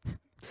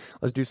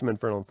 Let's do some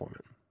Infernal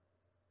Informant.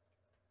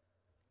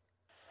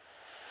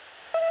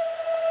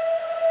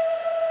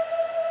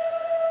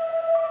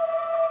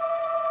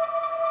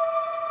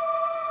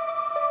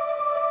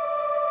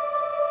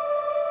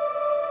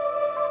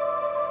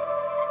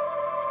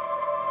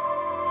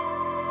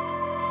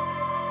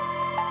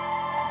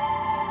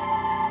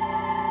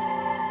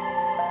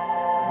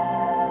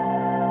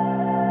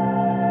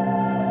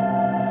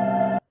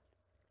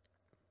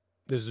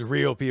 This is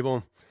real,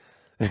 people.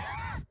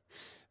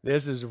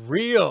 This is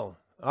real.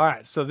 All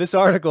right, so this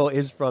article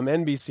is from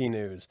NBC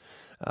News.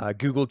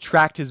 Google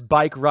tracked his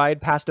bike ride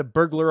past a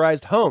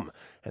burglarized home,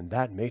 and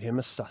that made him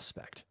a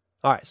suspect.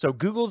 All right, so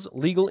Google's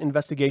legal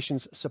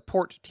investigations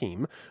support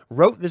team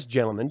wrote this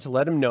gentleman to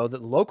let him know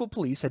that local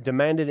police had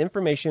demanded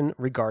information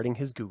regarding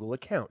his Google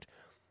account.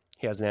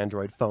 He has an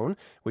Android phone,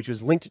 which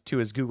was linked to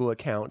his Google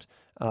account.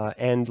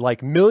 And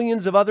like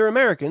millions of other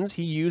Americans,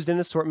 he used an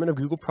assortment of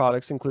Google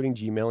products, including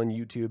Gmail and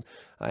YouTube.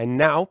 And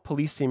now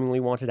police seemingly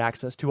wanted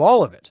access to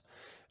all of it.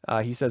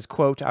 He says,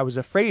 quote, "I was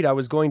afraid I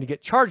was going to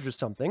get charged with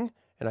something,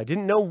 and I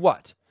didn't know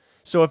what."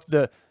 So if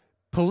the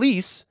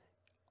police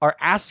are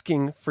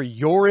asking for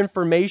your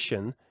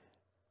information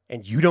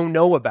and you don't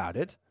know about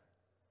it,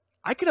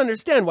 I could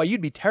understand why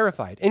you'd be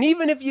terrified. And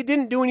even if you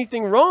didn't do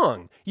anything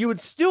wrong, you would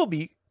still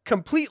be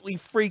completely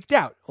freaked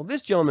out. Well,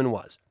 this gentleman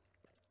was.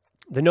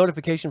 The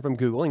notification from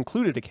Google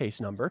included a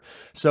case number,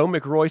 so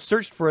McRoy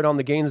searched for it on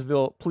the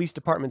Gainesville Police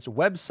Department's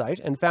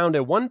website and found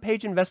a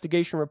one-page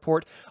investigation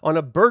report on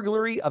a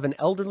burglary of an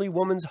elderly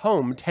woman's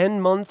home 10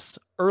 months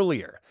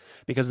earlier.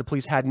 Because the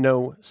police had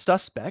no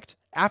suspect,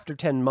 after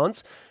 10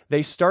 months,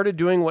 they started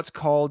doing what's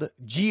called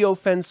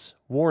geofence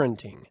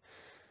warranting.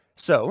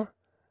 So,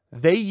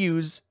 they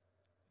use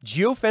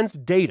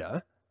geofence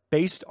data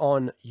based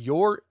on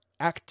your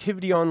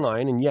activity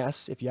online, and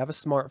yes, if you have a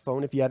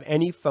smartphone, if you have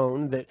any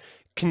phone that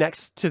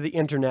connects to the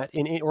internet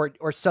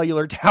or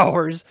cellular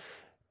towers,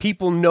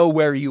 people know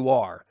where you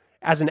are.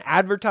 As an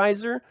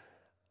advertiser,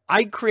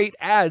 I create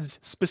ads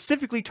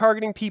specifically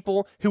targeting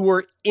people who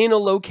are in a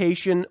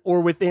location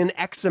or within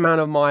X amount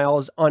of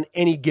miles on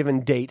any given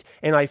date,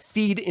 and I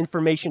feed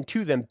information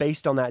to them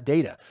based on that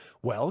data.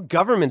 Well,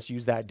 governments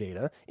use that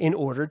data in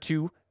order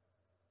to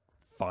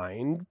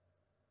find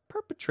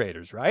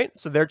perpetrators, right?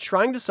 So they're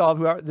trying to solve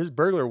who this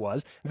burglar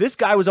was. This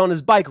guy was on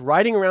his bike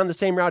riding around the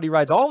same route he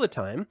rides all the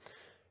time,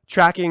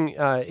 tracking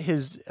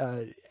his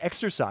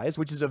exercise,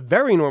 which is a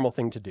very normal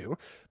thing to do.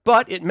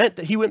 But it meant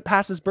that he went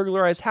past his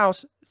burglarized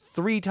house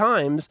 3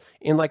 times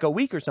in like a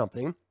week or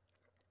something.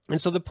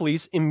 And so the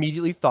police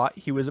immediately thought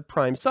he was a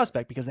prime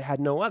suspect because they had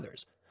no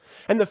others.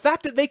 And the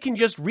fact that they can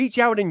just reach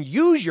out and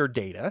use your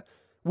data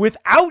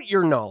without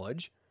your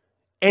knowledge,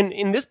 and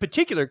in this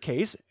particular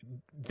case,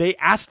 they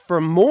asked for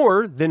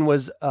more than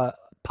was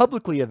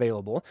publicly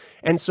available.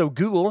 And so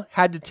Google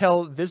had to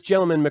tell this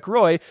gentleman,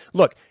 McRoy,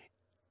 look,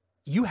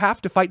 you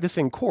have to fight this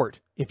in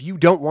court if you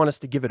don't want us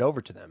to give it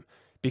over to them,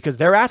 because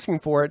they're asking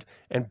for it.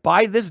 And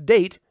by this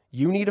date,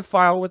 you need to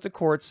file with the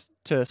courts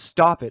to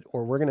stop it,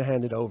 or we're going to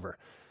hand it over.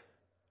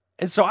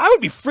 And so I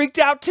would be freaked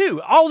out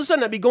too. All of a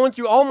sudden, I'd be going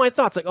through all my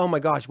thoughts like, oh my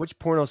gosh, which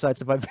porno sites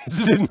have I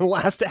visited in the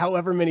last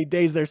however many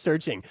days they're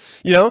searching?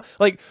 You know,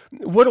 like,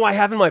 what do I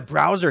have in my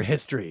browser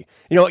history?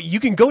 You know, you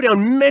can go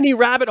down many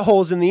rabbit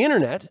holes in the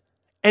internet,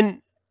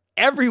 and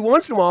every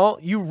once in a while,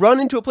 you run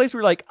into a place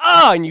where you're like,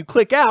 and you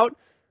click out.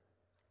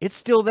 It's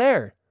still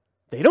there.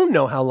 They don't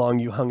know how long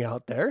you hung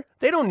out there.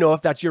 They don't know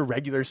if that's your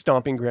regular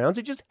stomping grounds.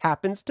 It just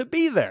happens to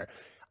be there.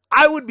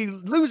 I would be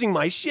losing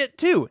my shit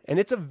too. And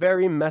it's a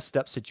very messed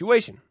up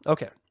situation.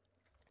 Okay.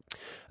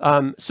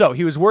 So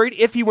he was worried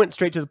if he went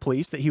straight to the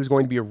police that he was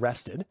going to be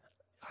arrested.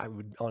 I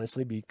would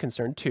honestly be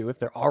concerned too if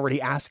they're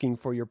already asking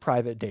for your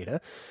private data.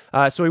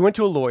 So he went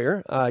to a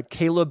lawyer,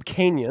 Caleb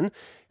Canyon,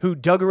 who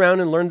dug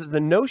around and learned that the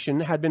notion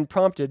had been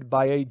prompted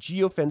by a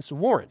geofence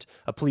warrant,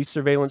 a police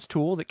surveillance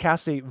tool that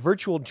casts a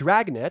virtual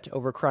dragnet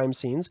over crime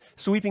scenes,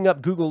 sweeping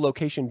up Google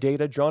location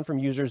data drawn from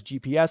users'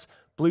 GPS,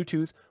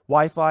 Bluetooth,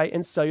 Wi-Fi,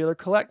 and cellular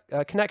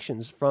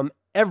connections from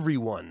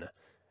everyone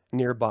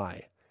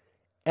nearby.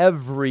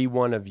 Every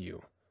one of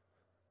you.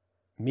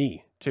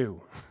 Me,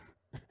 too.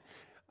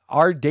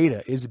 Our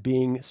data is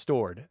being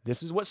stored.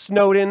 This is what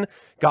Snowden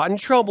got in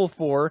trouble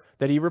for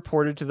that he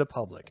reported to the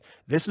public.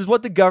 This is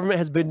what the government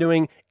has been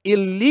doing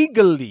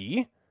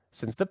illegally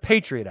since the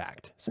Patriot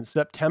Act, since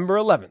September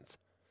 11th.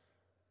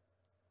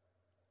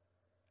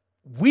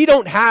 We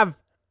don't have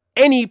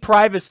any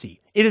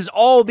privacy. It is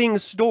all being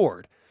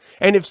stored.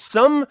 And if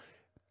some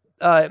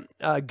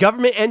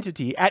government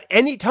entity at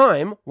any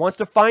time wants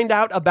to find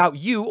out about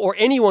you or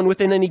anyone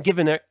within any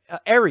given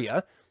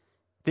area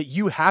that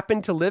you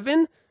happen to live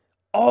in,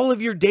 all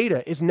of your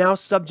data is now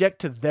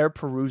subject to their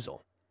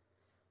perusal.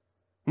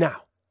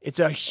 Now, it's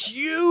a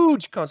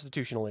huge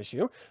constitutional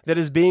issue that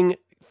is being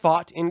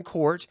fought in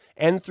court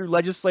and through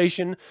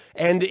legislation,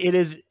 and it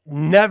is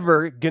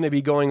never going to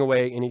be going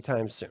away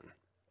anytime soon.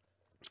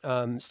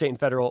 State and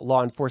federal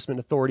law enforcement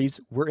authorities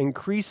were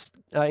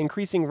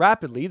increasing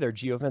rapidly their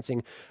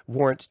geofencing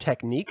warrant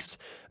techniques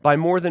by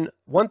more than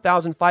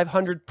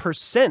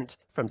 1,500%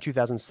 from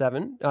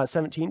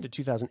 2017 to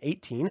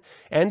 2018,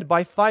 and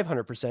by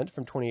 500%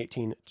 from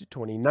 2018 to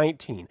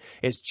 2019.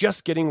 It's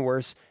just getting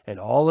worse, and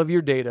all of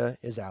your data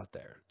is out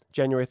there.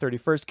 January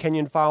 31st,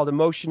 Kenyon filed a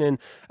motion in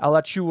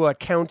Alachua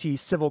County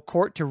Civil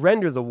Court to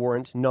render the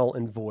warrant null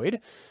and void,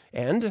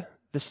 and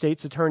the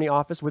state's attorney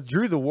office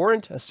withdrew the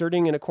warrant,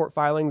 asserting in a court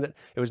filing that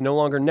it was no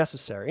longer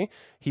necessary.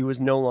 He was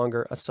no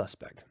longer a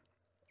suspect.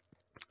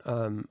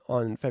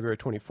 On February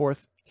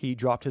 24th, he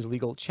dropped his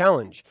legal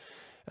challenge.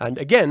 And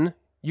again,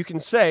 you can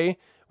say,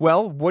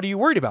 well, what are you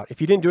worried about? If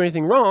you didn't do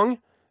anything wrong,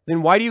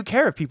 then why do you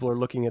care if people are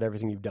looking at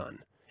everything you've done?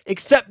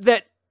 Except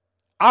that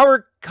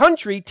our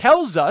country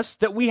tells us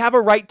that we have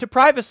a right to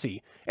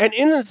privacy and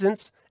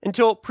innocence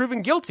until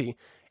proven guilty.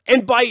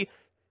 And by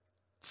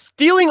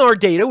stealing our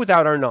data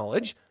without our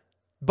knowledge,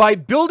 by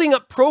building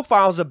up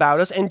profiles about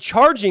us and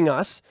charging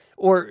us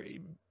or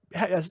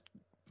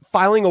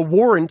filing a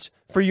warrant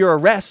for your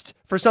arrest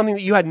for something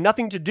that you had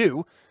nothing to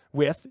do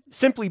with,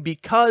 simply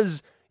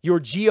because your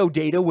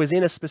geodata was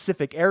in a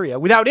specific area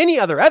without any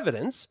other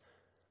evidence,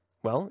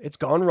 well, it's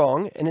gone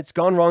wrong, and it's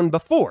gone wrong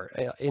before.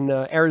 In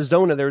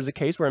Arizona, there was a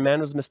case where a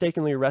man was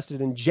mistakenly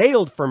arrested and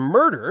jailed for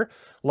murder,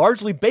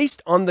 largely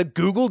based on the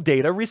Google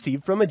data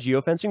received from a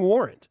geofencing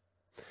warrant.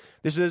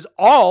 This is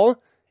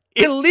all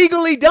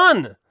illegally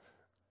done.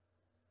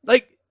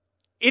 Like,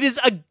 it is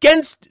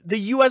against the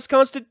U.S.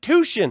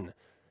 Constitution,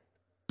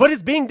 but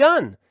it's being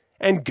done.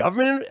 And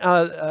government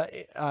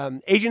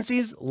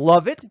agencies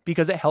love it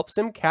because it helps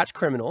them catch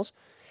criminals.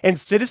 And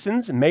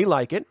citizens may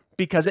like it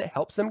because it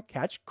helps them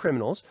catch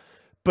criminals.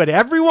 But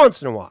every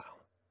once in a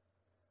while,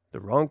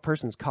 the wrong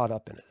person's caught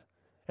up in it.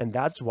 And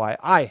that's why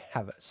I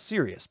have a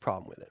serious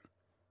problem with it.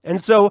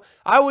 And so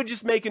I would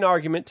just make an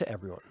argument to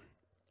everyone.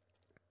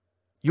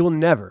 You'll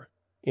never,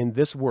 in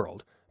this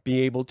world,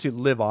 be able to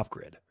live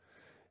off-grid.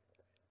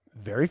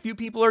 Very few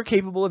people are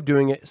capable of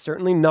doing it,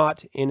 certainly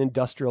not in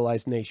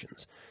industrialized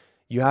nations.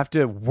 You have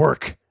to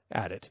work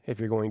at it if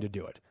you're going to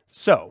do it.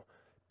 So,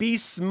 be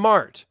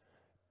smart.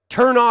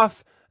 Turn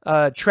off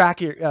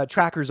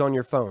trackers on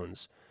your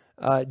phones.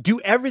 Do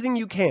everything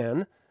you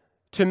can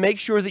to make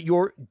sure that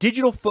your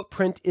digital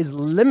footprint is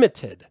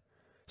limited.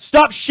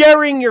 Stop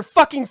sharing your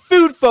fucking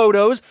food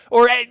photos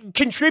or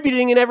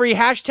contributing in every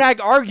hashtag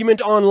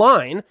argument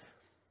online,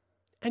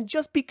 and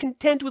just be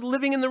content with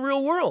living in the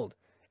real world.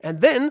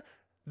 And then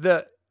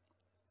the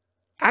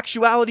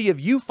actuality of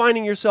you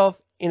finding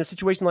yourself in a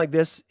situation like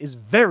this is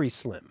very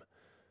slim.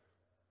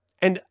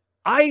 And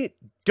I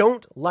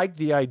don't like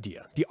the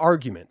idea, the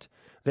argument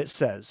that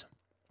says,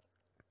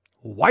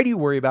 why do you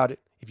worry about it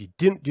if you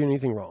didn't do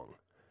anything wrong?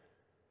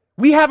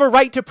 We have a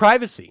right to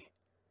privacy.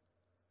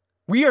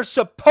 We are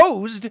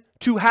supposed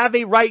to have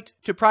a right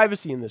to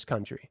privacy in this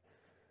country.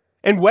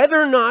 And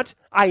whether or not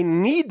I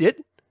need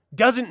it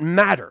doesn't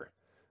matter.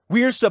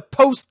 We are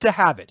supposed to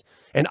have it.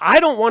 And I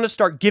don't want to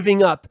start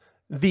giving up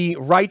the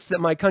rights that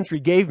my country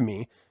gave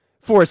me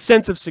for a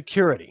sense of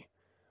security.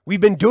 We've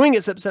been doing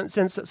it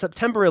since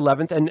September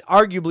 11th and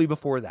arguably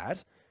before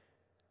that.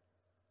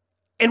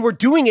 And we're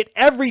doing it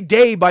every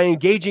day by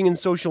engaging in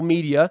social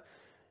media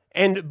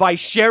and by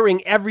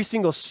sharing every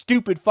single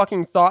stupid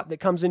fucking thought that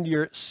comes into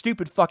your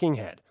stupid fucking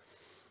head.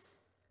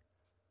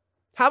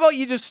 How about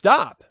you just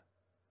stop?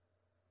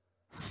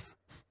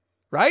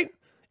 Right?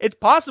 It's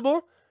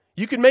possible.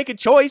 You can make a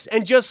choice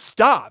and just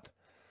stop.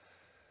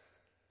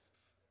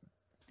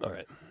 All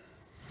right.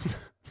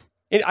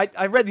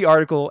 I read the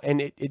article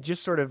and it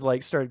just sort of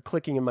like started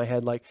clicking in my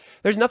head like,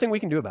 there's nothing we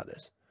can do about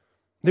this.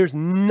 There's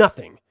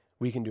nothing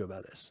we can do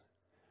about this.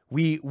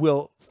 We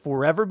will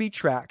forever be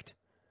tracked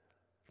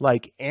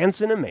like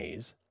ants in a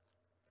maze,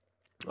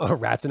 or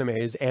rats in a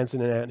maze, ants in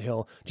an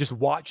anthill, just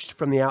watched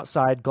from the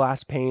outside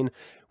glass pane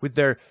with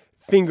their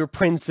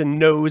fingerprints and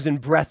nose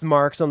and breath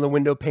marks on the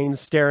window pane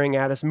staring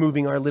at us,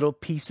 moving our little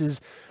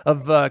pieces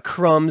of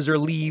crumbs or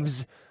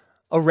leaves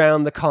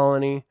around the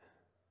colony.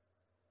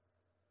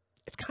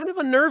 It's kind of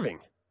unnerving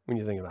when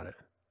you think about it.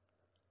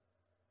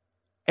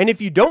 And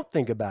if you don't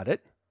think about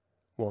it,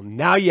 well,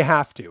 now you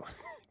have to,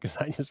 because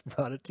I just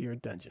brought it to your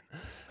attention.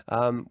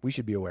 We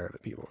should be aware of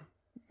it, people.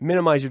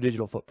 Minimize your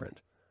digital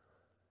footprint.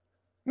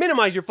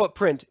 Minimize your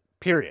footprint,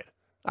 period.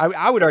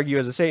 I would argue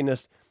as a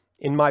Satanist,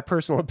 in my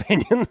personal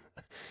opinion,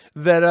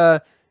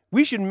 that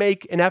we should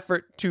make an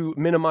effort to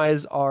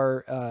minimize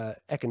our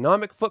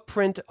economic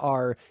footprint,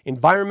 our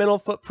environmental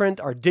footprint,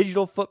 our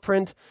digital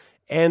footprint,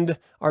 and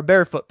our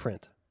bare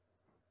footprint.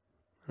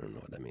 I don't know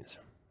what that means.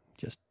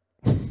 Just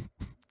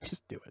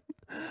do it.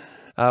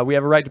 We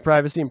have a right to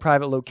privacy in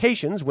private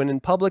locations. When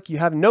in public, you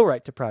have no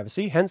right to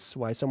privacy, hence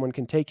why someone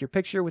can take your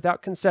picture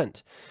without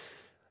consent.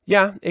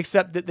 Yeah,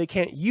 except that they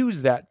can't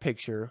use that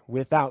picture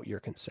without your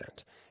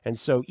consent. And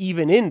so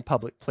even in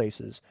public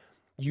places,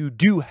 you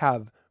do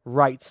have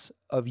rights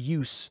of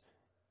use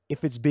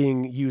if it's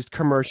being used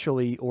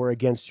commercially or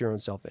against your own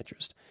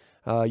self-interest.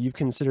 You've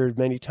considered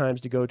many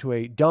times to go to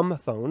a dumb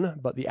phone,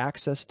 but the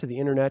access to the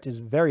internet is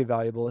very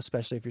valuable,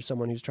 especially if you're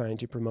someone who's trying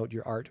to promote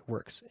your art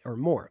works or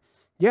more.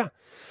 Yeah.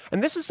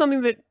 And this is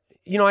something that,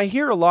 I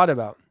hear a lot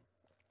about.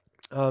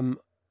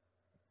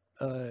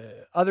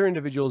 Other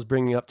individuals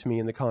bringing up to me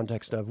in the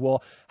context of,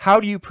 well,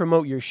 how do you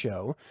promote your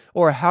show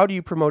or how do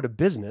you promote a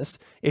business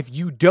if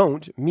you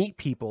don't meet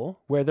people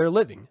where they're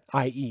living,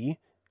 i.e.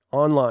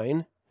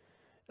 online,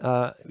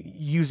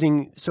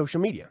 using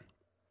social media?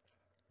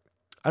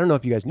 I don't know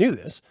if you guys knew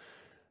this.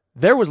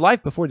 There was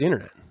life before the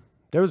internet.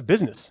 There was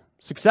business,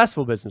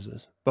 successful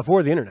businesses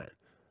before the internet.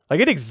 Like,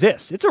 it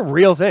exists. It's a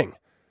real thing.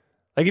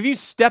 Like, if you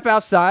step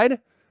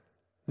outside,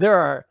 there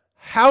are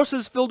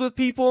houses filled with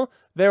people.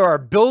 There are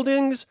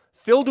buildings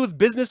filled with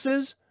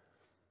businesses.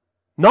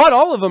 Not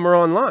all of them are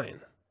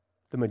online.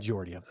 The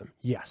majority of them,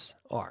 yes,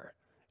 are.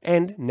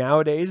 And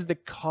nowadays, the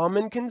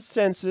common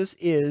consensus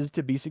is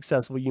to be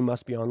successful, you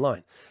must be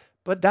online.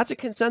 But that's a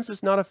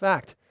consensus, not a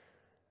fact.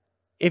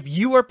 If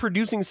you are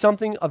producing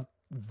something of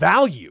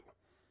value,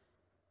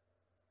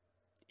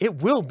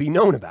 it will be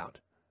known about.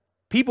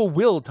 People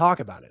will talk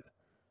about it.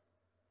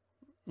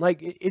 Like,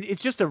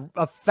 it's just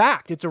a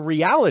fact. It's a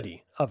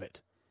reality of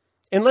it.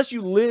 Unless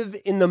you live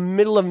in the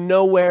middle of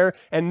nowhere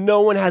and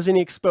no one has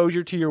any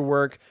exposure to your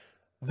work,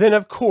 then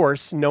of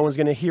course no one's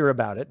going to hear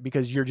about it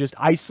because you're just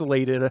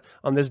isolated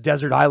on this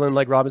desert island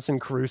like Robinson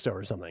Crusoe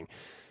or something.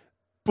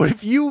 But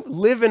if you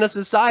live in a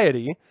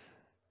society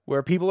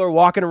where people are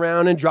walking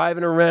around and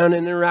driving around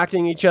and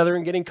interacting with each other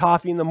and getting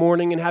coffee in the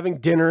morning and having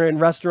dinner in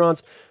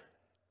restaurants.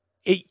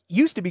 It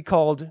used to be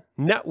called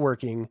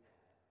networking,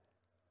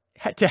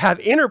 to have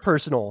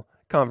interpersonal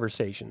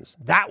conversations.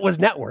 That was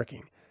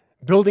networking,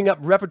 building up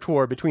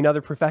repertoire between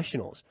other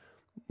professionals.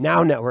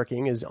 Now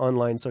networking is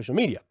online social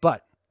media,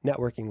 but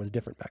networking was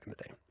different back in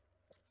the day.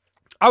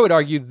 I would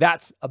argue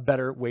that's a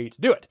better way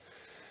to do it.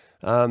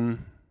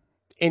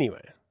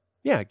 Anyway,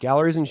 yeah,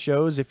 galleries and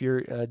shows if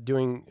you're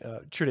doing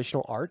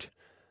traditional art.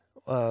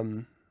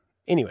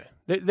 Anyway,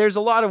 there's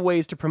a lot of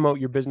ways to promote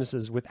your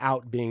businesses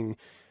without being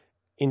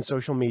in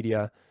social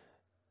media.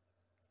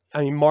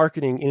 I mean,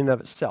 marketing in and of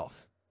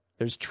itself.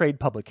 There's trade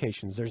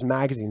publications, there's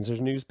magazines,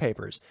 there's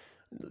newspapers.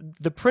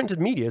 The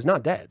printed media is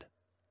not dead.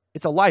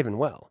 It's alive and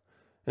well.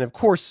 And of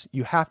course,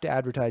 you have to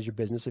advertise your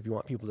business if you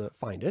want people to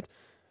find it.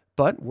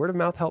 But word of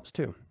mouth helps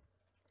too.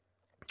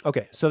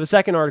 Okay, so the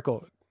second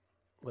article,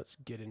 let's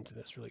get into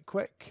this really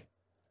quick.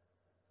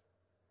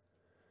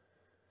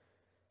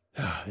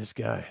 This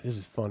guy, this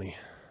is funny.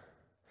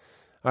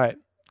 All right,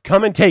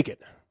 come and take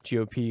it.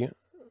 GOP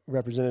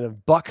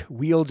Representative Buck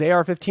wields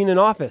AR-15 in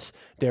office,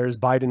 dares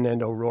Biden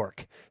and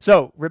O'Rourke.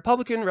 So,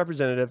 Republican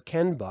Representative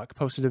Ken Buck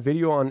posted a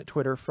video on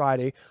Twitter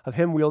Friday of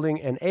him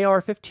wielding an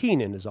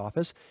AR-15 in his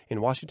office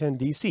in Washington,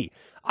 D.C.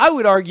 I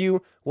would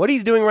argue what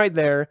he's doing right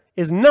there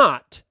is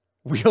not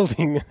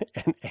wielding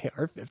an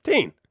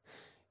AR-15.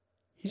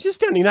 He's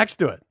just standing next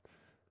to it.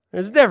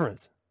 There's a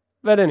difference.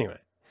 But anyway,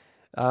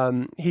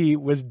 he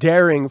was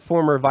daring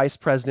former Vice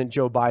President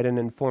Joe Biden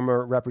and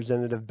former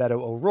Representative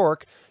Beto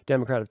O'Rourke,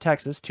 Democrat of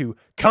Texas, to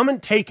come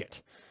and take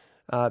it.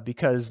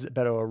 Because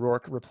Beto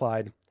O'Rourke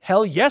replied,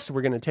 "Hell yes,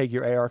 we're going to take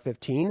your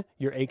AR-15,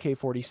 your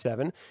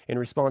AK-47, in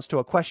response to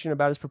a question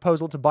about his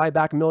proposal to buy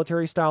back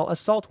military-style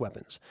assault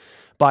weapons."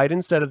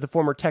 Biden said of the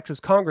former Texas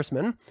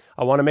congressman,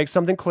 "I want to make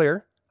something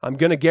clear. I'm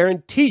going to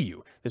guarantee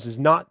you this is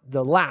not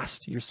the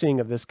last you're seeing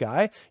of this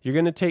guy. You're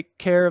going to take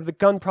care of the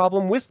gun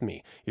problem with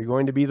me. You're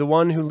going to be the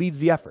one who leads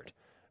the effort."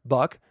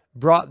 Buck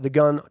brought the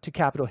gun to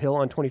Capitol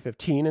Hill in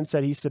 2015 and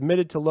said he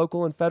submitted to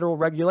local and federal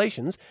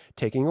regulations,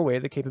 taking away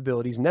the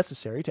capabilities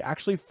necessary to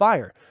actually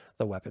fire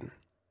the weapon.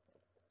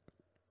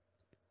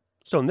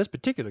 So in this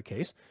particular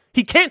case,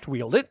 he can't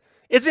wield it.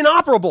 It's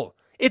inoperable.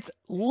 It's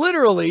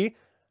literally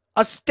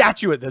a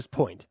statue at this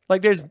point.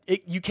 Like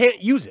you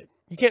can't use it.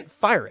 You can't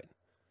fire it.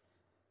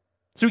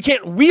 So he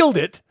can't wield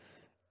it.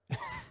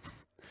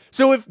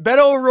 So if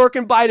Beto O'Rourke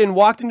and Biden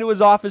walked into his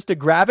office to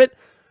grab it,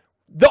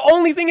 the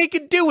only thing he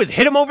could do is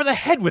hit him over the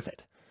head with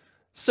it.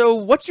 So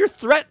what's your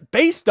threat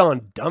based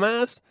on,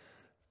 dumbass?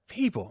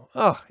 People.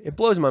 Oh, it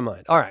blows my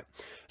mind. All right.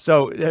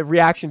 So a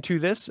reaction to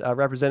this,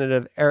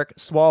 Representative Eric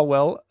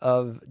Swalwell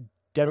of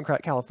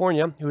Democrat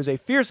California, who is a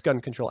fierce gun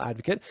control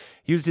advocate,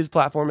 used his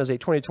platform as a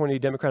 2020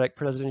 Democratic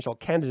presidential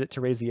candidate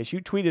to raise the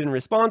issue, tweeted in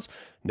response,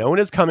 "No one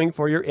is coming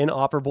for your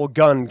inoperable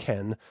gun,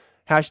 Ken.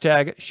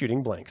 Hashtag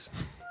shooting blanks,"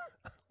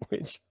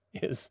 which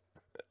is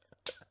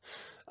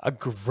a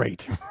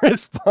great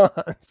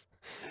response.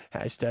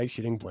 Hashtag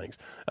shooting blanks.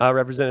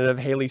 Representative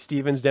Haley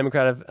Stevens,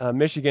 Democrat of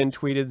Michigan,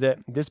 tweeted that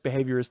this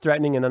behavior is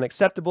threatening and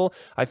unacceptable.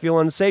 "I feel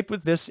unsafe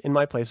with this in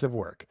my place of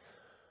work."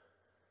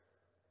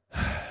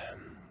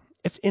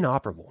 It's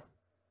inoperable.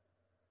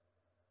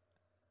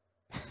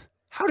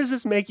 How does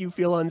this make you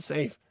feel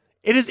unsafe?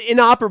 It is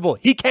inoperable.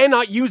 He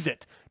cannot use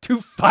it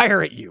to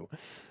fire at you.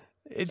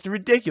 It's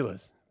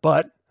ridiculous.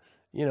 But,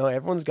 you know,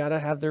 everyone's got to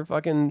have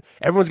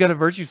everyone's got a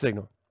virtue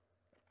signal.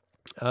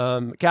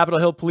 Capitol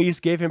Hill police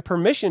gave him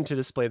permission to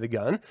display the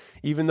gun,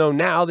 even though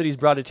now that he's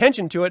brought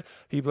attention to it,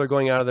 people are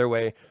going out of their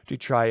way to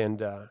try and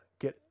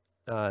get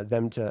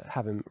them to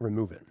have him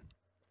remove it.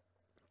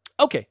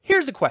 Okay,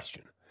 here's a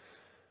question.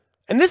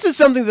 And this is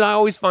something that I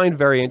always find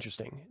very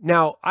interesting.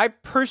 Now, I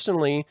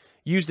personally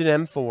used an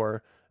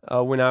M4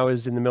 when I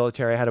was in the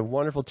military. I had a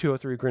wonderful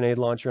 203 grenade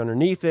launcher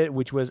underneath it,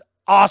 which was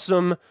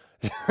awesome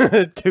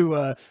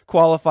to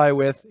qualify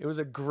with. It was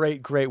a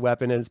great, great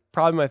weapon, and it's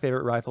probably my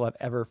favorite rifle I've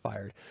ever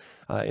fired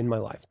in my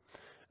life.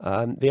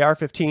 The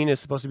AR-15 is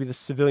supposed to be the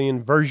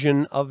civilian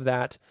version of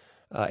that.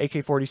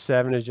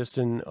 AK-47 is just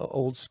an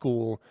old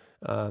school,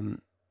 I'm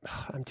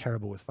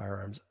terrible with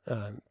firearms,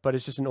 but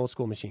it's just an old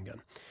school machine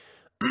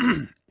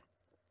gun.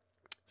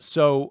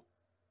 So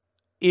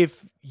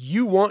if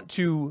you want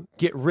to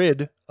get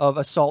rid of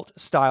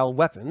assault-style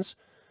weapons,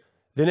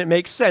 then it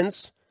makes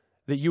sense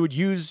that you would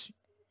use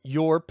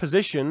your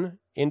position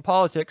in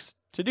politics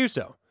to do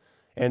so.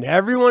 And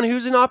everyone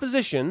who's in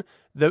opposition,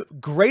 the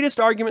greatest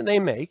argument they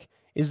make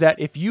is that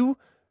if you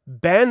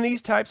ban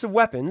these types of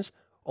weapons,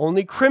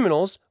 only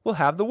criminals will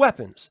have the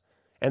weapons.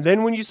 And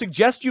then when you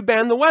suggest you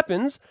ban the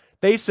weapons,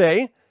 they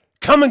say,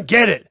 "Come and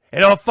get it,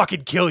 and I'll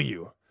fucking kill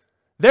you."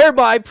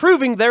 Thereby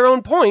proving their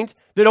own point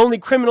that only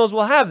criminals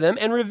will have them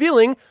and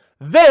revealing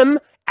them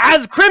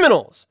as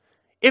criminals.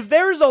 If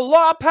there's a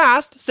law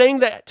passed saying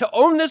that to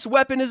own this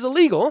weapon is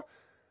illegal,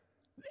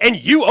 and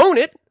you own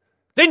it,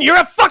 then you're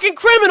a fucking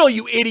criminal,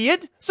 you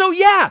idiot. So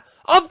yeah,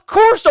 of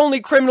course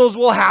only criminals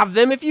will have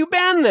them if you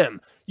ban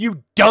them,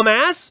 you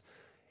dumbass.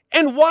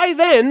 And why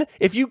then,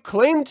 if you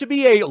claim to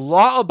be a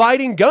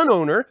law-abiding gun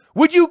owner,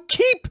 would you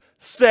keep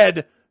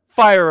said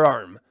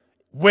firearm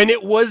when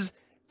it was,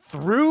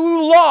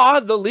 through law,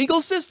 the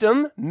legal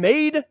system,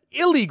 made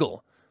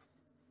illegal?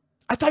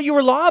 I thought you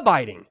were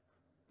law-abiding.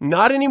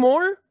 Not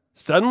anymore?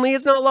 Suddenly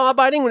it's not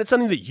law-abiding when it's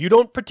something that you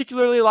don't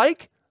particularly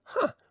like?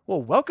 Huh.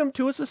 Well, welcome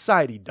to a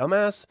society,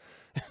 dumbass.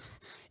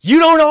 You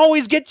don't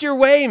always get your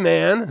way,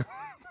 man.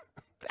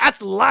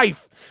 That's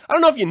life. I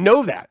don't know if you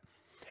know that.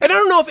 And I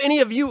don't know if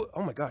any of you...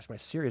 Oh my gosh, my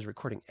Siri is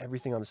recording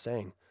everything I'm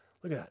saying.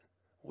 Look at that.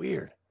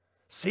 Weird.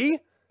 See?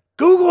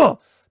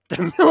 Google,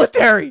 the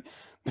military,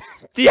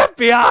 the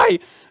FBI,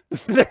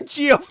 they're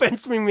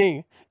geofencing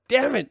me.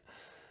 Damn it.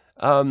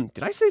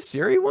 Did I say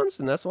Siri once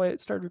and that's why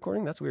it started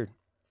recording? That's weird.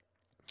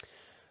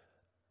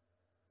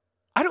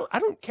 I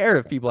don't care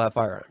if people have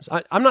firearms.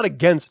 I'm not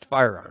against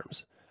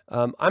firearms.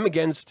 I'm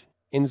against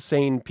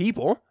insane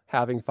people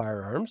having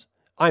firearms.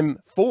 I'm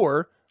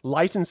for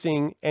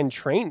licensing and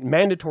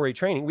mandatory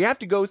training. We have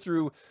to go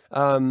through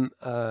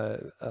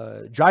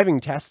driving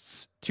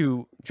tests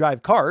to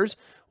drive cars.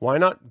 Why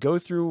not go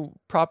through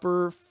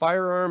proper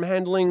firearm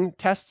handling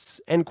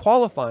tests and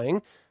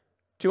qualifying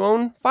to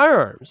own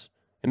firearms?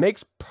 It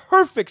makes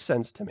perfect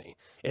sense to me.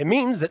 It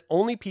means that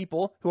only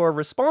people who are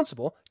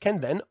responsible can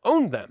then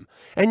own them.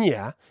 And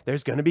yeah,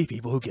 there's going to be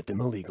people who get them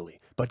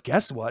illegally. But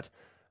guess what?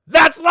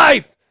 That's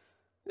life!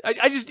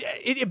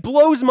 It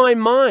blows my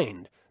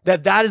mind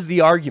that is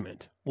the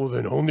argument. Well,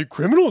 then only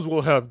criminals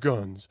will have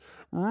guns.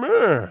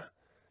 Meh.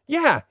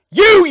 Yeah,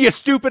 you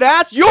stupid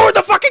ass! You're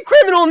the fucking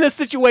criminal in this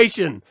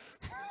situation!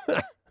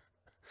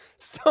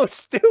 So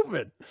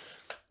stupid.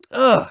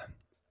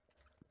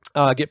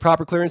 Get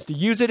proper clearance to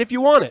use it if you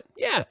want it.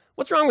 Yeah,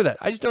 what's wrong with that?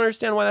 I just don't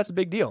understand why that's a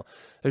big deal.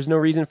 There's no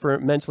reason for a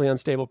mentally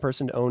unstable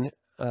person to own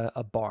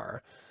a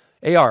bar.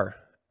 AR,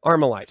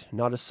 Armalite,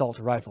 not assault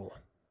rifle.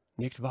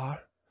 Nicht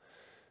wahr?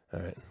 All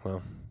right,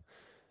 well,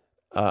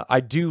 I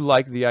do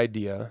like the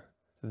idea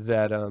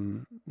that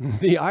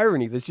the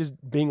irony that's just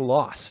being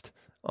lost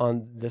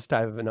on this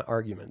type of an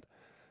argument.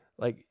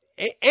 Like,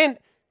 and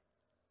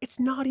it's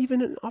not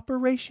even an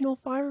operational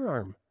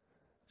firearm.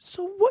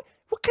 So what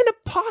kind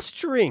of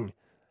posturing?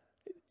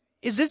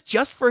 Is this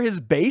just for his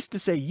base to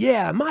say,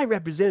 yeah, my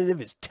representative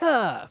is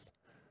tough?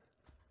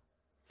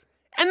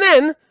 And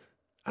then,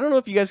 I don't know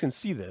if you guys can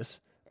see this,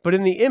 but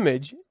in the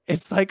image,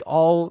 it's like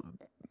all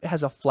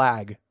has a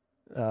flag,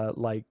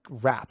 like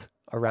wrap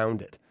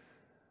around it.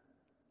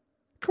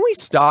 Can we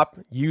stop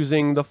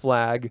using the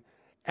flag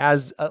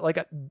as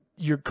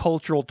your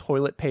cultural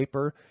toilet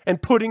paper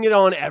and putting it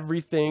on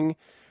everything?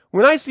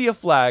 When I see a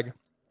flag,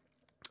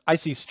 I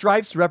see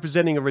stripes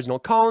representing original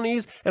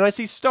colonies, and I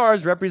see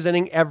stars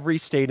representing every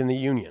state in the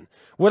Union.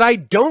 What I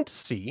don't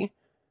see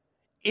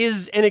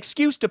is an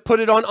excuse to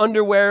put it on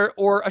underwear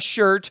or a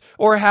shirt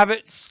or have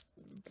it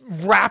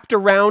wrapped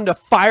around a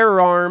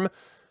firearm.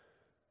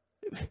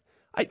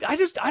 I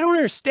don't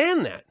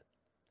understand that.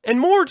 And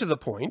more to the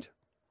point,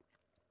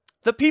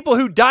 the people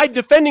who died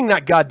defending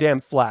that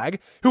goddamn flag,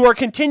 who are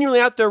continually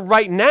out there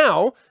right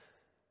now,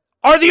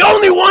 are the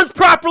only ones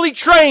properly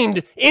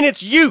trained in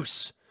its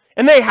use.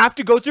 And they have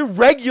to go through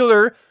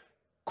regular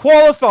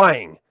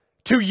qualifying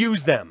to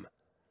use them.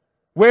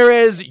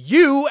 Whereas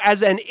you,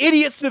 as an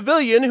idiot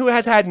civilian who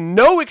has had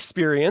no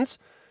experience,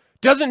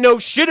 doesn't know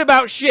shit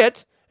about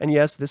shit, and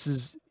yes, this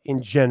is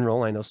in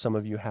general, I know some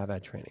of you have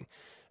had training,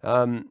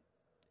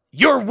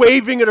 you're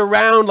waving it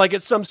around like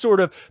it's some sort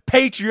of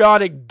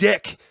patriotic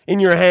dick in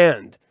your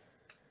hand.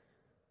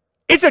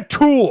 It's a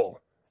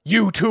tool,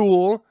 you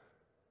tool.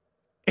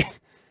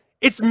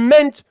 It's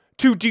meant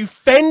to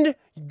defend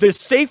the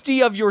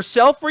safety of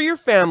yourself or your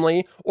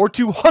family, or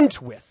to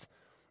hunt with.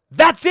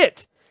 That's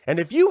it. And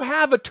if you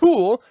have a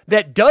tool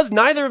that does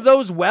neither of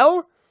those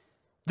well,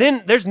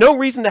 then there's no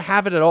reason to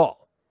have it at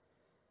all.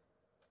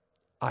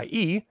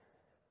 I.e.,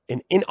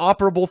 an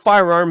inoperable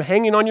firearm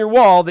hanging on your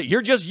wall that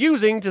you're just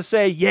using to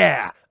say,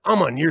 yeah,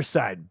 I'm on your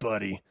side,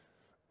 buddy.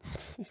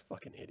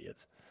 Fucking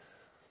idiots.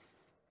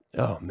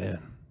 Oh,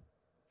 man.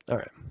 All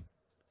right.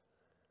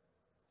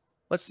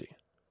 Let's see.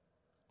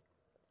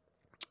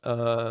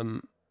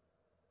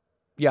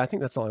 Yeah, I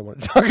think that's all I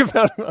want to talk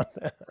about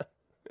that.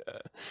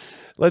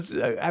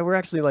 We're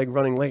actually like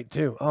running late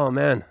too. Oh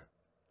man.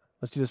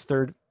 Let's do this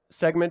third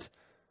segment.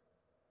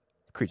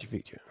 Creature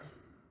feature.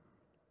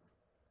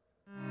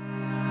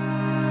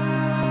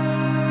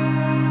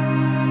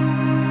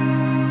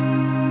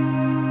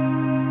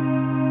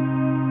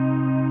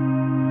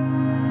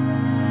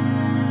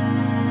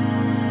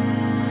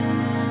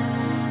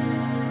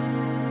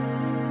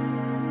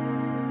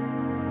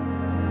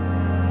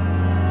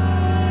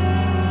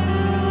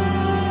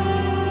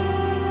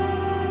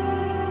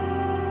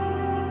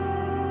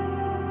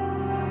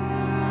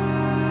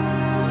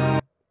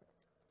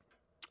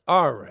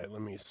 All right,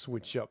 let me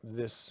switch up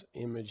this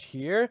image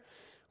here.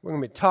 We're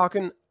going to be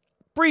talking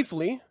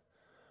briefly.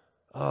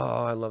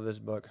 Oh, I love this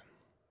book.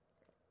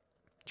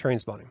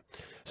 Trainspotting.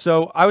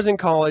 So I was in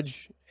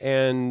college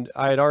and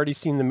I had already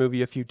seen the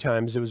movie a few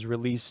times. It was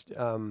released,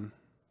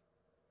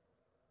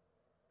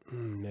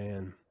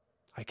 man,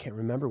 I can't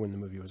remember when the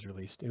movie was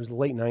released. It was the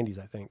late 90s,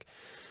 I think.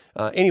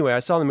 Anyway, I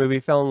saw the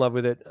movie, fell in love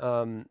with it.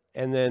 And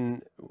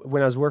then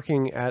when I was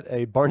working at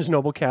a Barnes &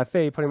 Noble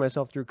cafe, putting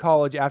myself through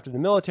college after the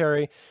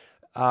military,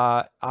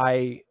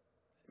 I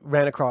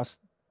ran across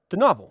the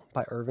novel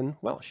by Irvine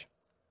Welsh.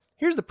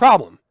 Here's the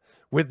problem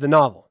with the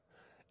novel,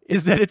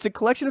 is that it's a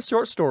collection of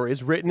short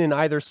stories written in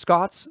either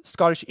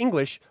Scottish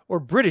English, or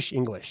British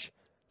English,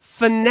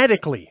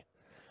 phonetically.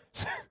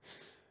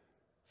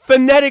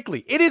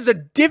 Phonetically. It is a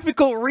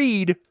difficult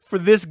read for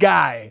this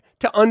guy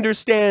to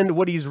understand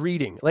what he's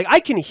reading. Like, I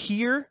can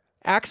hear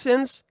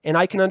accents and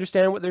I can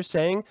understand what they're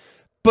saying,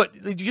 but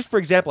just for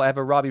example, I have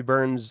a Robbie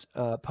Burns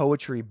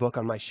poetry book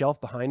on my shelf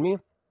behind me.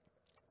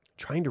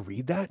 Trying to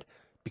read that,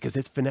 because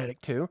it's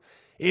phonetic too,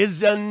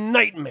 is a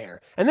nightmare.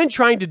 And then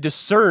trying to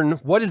discern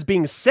what is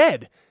being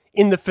said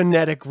in the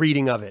phonetic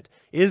reading of it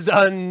is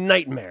a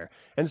nightmare.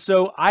 And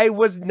so I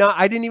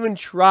didn't even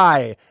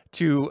try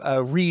to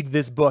read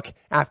this book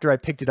after I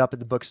picked it up at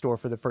the bookstore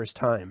for the first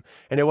time.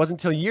 And it wasn't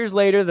until years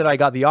later that I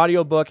got the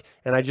audiobook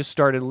and I just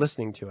started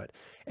listening to it.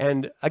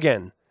 And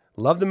again,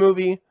 love the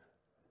movie,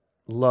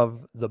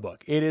 love the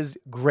book. It is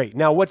great.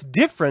 Now, what's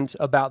different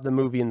about the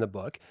movie and the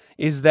book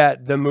is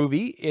that the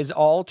movie is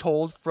all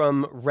told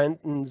from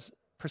Renton's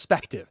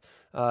perspective.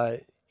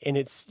 And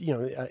it's,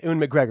 Ewan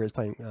McGregor is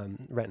playing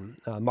Renton,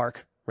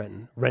 Mark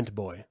Renton, Rent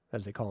Boy,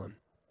 as they call him.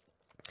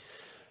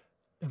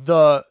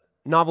 The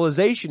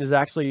novelization is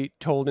actually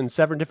told in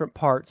 7 different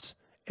parts,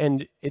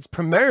 and it's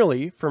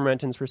primarily from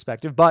Renton's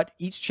perspective, but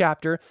each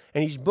chapter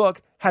and each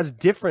book has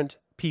different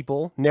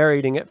people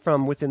narrating it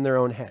from within their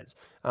own heads.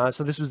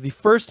 So this was the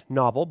first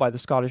novel by the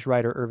Scottish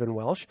writer Irvine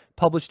Welsh,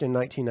 published in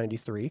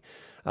 1993.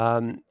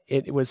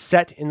 It was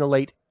set in the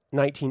late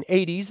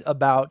 1980s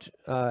about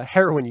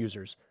heroin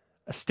users,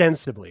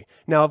 ostensibly.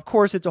 Now, of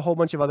course, it's a whole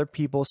bunch of other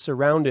people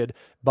surrounded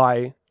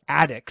by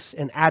addicts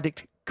and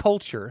addict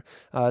culture.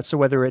 So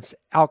whether it's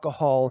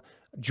alcohol,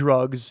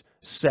 drugs,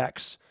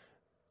 sex,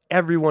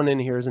 everyone in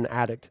here is an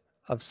addict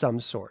of some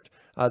sort.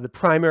 The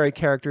primary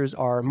characters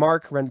are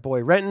Mark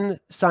Rentboy Renton,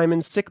 Simon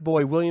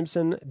Sickboy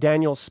Williamson,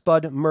 Daniel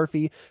Spud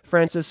Murphy,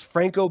 Francis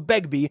Franco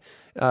Begbie,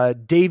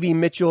 Davy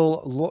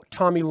Mitchell,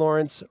 Tommy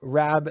Lawrence,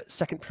 Rab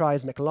Second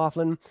Prize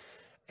McLaughlin.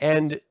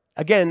 And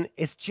again,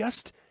 it's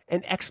just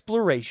an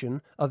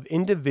exploration of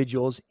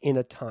individuals in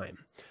a time.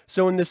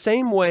 So in the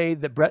same way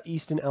that Bret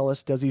Easton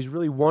Ellis does these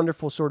really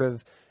wonderful sort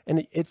of,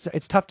 and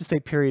it's tough to say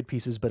period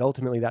pieces, but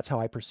ultimately that's how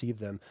I perceive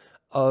them,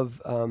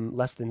 of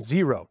Less Than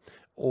Zero,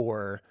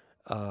 or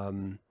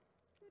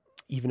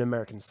even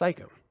American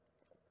Psycho.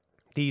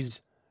 These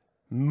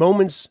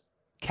moments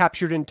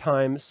captured in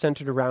time,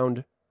 centered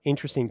around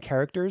interesting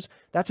characters,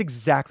 that's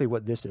exactly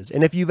what this is.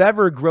 And if you've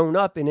ever grown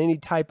up in any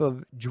type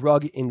of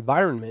drug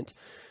environment,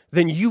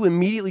 then you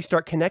immediately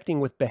start connecting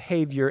with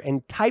behavior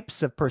and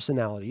types of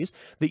personalities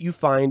that you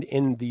find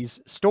in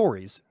these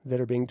stories that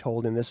are being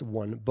told in this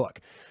one book.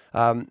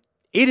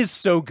 It is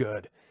so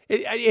good.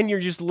 And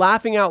you're just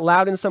laughing out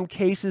loud in some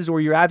cases,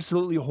 or you're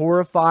absolutely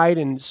horrified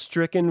and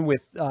stricken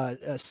with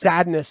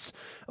sadness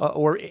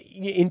or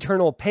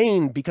internal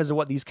pain because of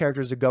what these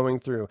characters are going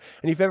through.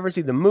 And if you've ever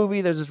seen the movie,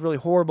 there's this really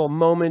horrible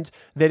moment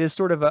that is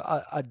sort of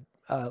a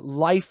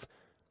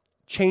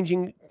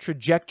life-changing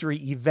trajectory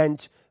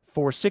event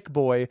for Sick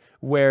Boy,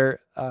 where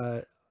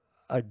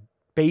a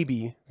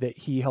baby that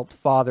he helped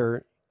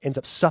father ends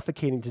up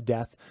suffocating to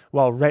death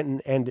while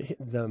Renton and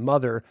the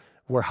mother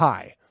were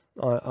high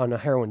on a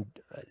heroin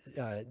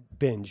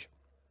binge.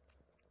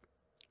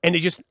 And it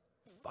just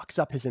fucks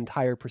up his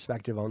entire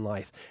perspective on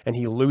life, and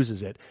he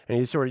loses it, and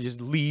he sort of just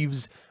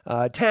leaves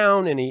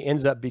town, and he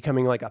ends up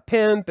becoming like a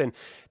pimp.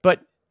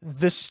 But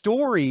the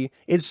story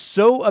is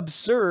so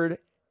absurd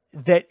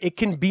that it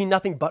can be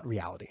nothing but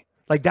reality.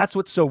 Like, that's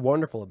what's so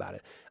wonderful about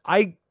it.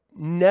 I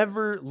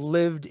never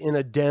lived in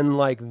a den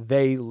like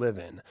they live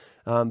in,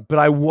 but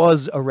I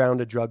was around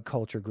a drug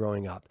culture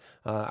growing up.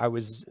 I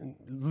was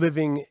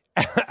living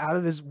out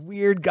of this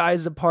weird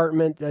guy's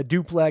apartment, a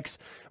duplex,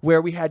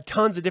 where we had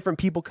tons of different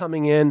people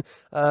coming in.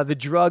 The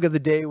drug of the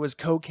day was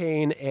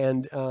cocaine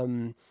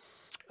and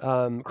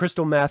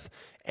crystal meth,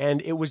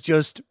 and it was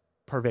just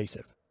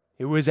pervasive.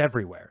 It was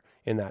everywhere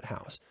in that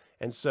house.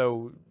 And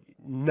so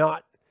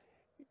not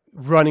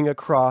running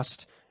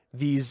across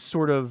these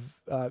sort of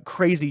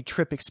crazy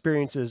trip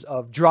experiences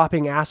of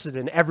dropping acid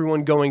and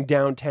everyone going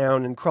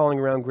downtown and crawling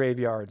around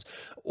graveyards,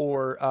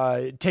 or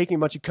taking a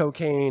bunch of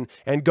cocaine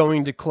and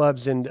going to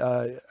clubs, and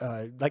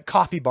like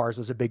coffee bars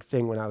was a big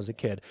thing when I was a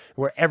kid,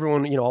 where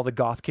everyone, all the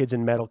goth kids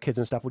and metal kids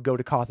and stuff would go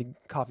to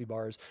coffee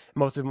bars.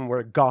 Most of them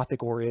were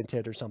gothic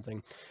oriented or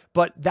something.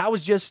 But that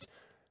was just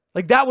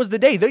like, that was the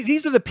day.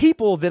 These are the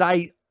people that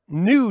I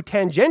knew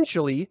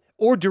tangentially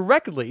or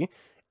directly.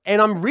 And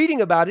I'm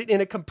reading about it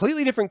in a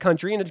completely different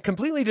country, in a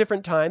completely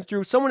different time,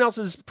 through someone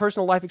else's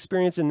personal life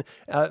experience and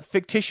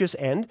fictitious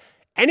end.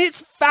 And it's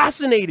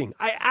fascinating.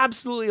 I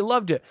absolutely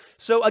loved it.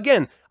 So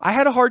again, I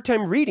had a hard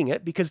time reading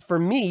it, because for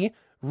me,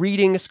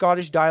 reading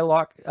Scottish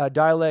dialogue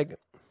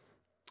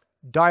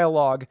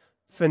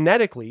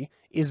phonetically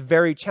is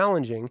very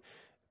challenging.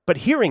 But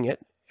hearing it,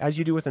 as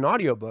you do with an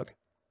audiobook,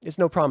 It's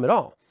no problem at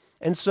all.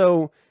 And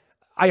so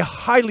I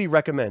highly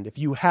recommend, if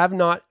you have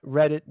not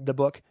read it, the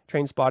book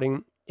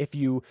Trainspotting, if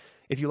you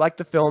like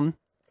the film,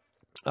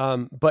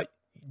 but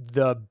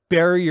the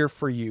barrier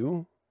for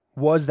you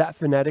was that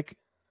phonetic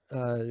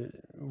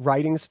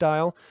writing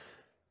style,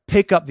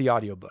 pick up the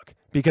audiobook,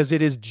 because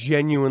it is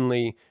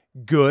genuinely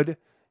good.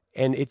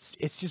 And it's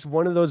just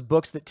one of those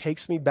books that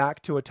takes me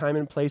back to a time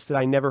and place that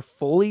I never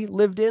fully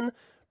lived in,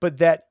 but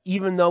that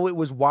even though it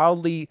was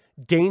wildly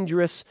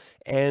dangerous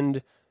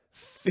and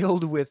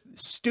filled with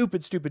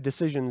stupid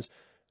decisions,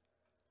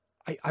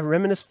 I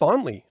reminisce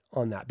fondly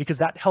on that, because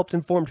that helped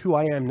inform who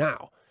I am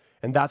now.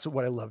 And that's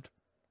what I loved,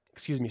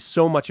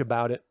 so much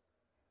about it.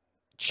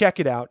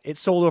 Check it out. It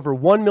sold over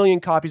 1 million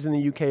copies in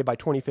the UK by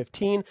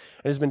 2015 and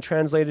has been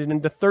translated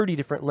into 30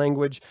 different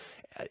languages.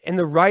 And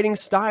the writing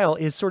style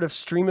is sort of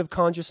stream of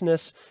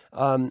consciousness,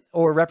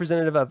 or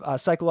representative of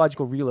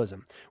psychological realism,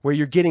 where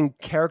you're getting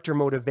character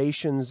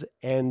motivations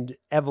and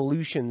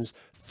evolutions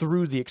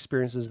through the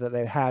experiences that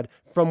they've had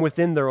from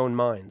within their own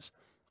minds.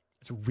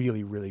 It's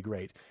really, really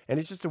great. And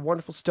it's just a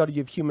wonderful study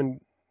of human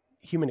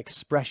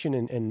expression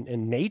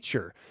and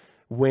nature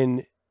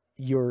when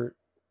you're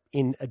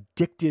in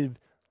addictive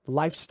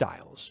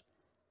lifestyles.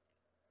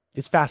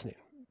 It's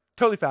fascinating.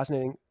 Totally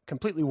fascinating.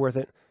 Completely worth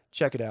it.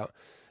 Check it out.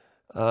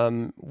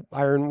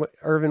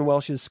 Irvine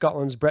Welsh's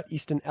Scotland's Bret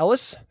Easton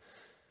Ellis.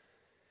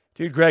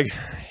 Dude, Greg,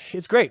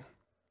 it's great.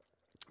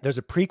 There's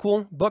a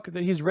prequel book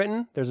that he's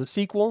written. There's a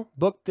sequel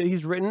book that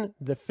he's written.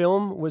 The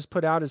film was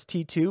put out as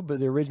T2, but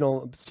the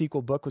original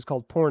sequel book was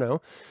called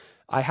Porno.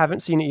 I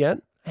haven't seen it yet.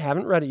 I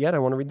haven't read it yet. I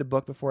want to read the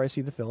book before I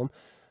see the film.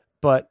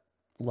 But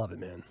love it,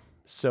 man.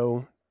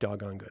 So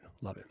doggone good.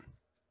 Love it.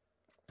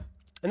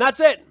 And that's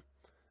it.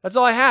 That's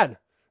all I had.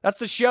 That's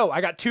the show. I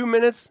got 2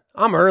 minutes.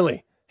 I'm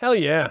early. Hell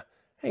yeah.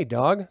 Hey,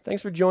 dog.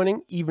 Thanks for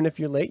joining. Even if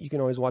you're late, you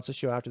can always watch the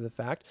show after the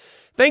fact.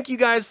 Thank you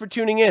guys for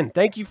tuning in.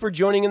 Thank you for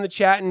joining in the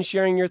chat and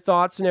sharing your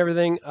thoughts and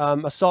everything.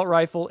 Assault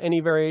rifle, any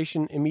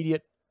variation,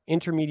 immediate,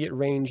 intermediate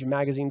range,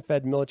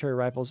 magazine-fed military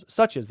rifles,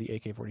 such as the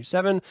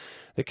AK-47,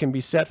 that can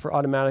be set for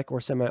automatic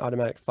or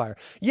semi-automatic fire.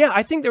 Yeah,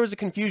 I think there was a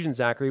confusion,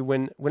 Zachary,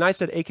 when I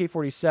said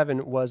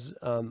AK-47 was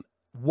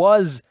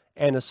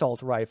an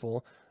assault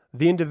rifle.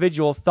 The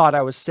individual thought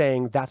I was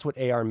saying that's what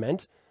AR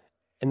meant,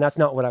 and that's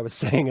not what I was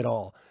saying at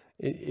all.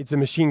 It's a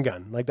machine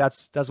gun. Like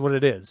that's what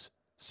it is.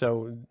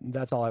 So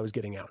that's all I was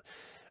getting out.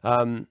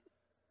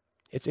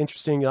 It's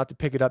interesting. You'll have to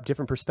pick it up.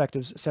 Different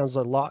perspectives. It sounds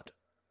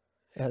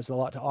has a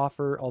lot to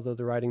offer, although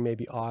the writing may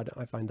be odd.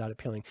 I find that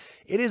appealing.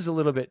 It is a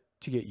little bit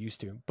to get used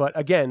to, but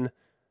again,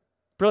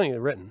 brilliantly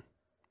written.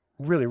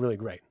 Really, really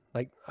great.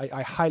 Like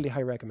I highly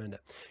recommend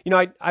it. You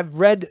know, I've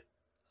read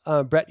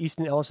Bret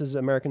Easton Ellis's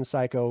American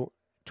Psycho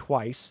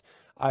twice.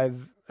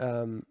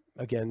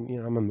 Again, you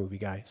know, I'm a movie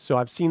guy, so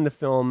I've seen the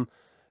film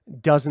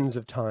dozens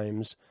of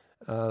times.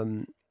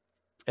 And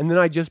then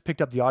I just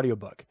picked up the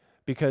audiobook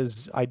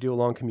because I do a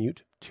long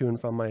commute to and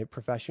from my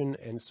profession.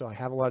 And so I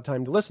have a lot of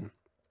time to listen.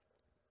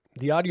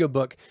 The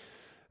audiobook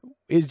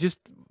is just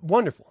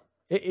wonderful.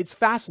 It's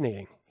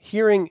fascinating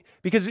hearing,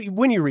 because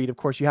when you read, of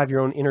course, you have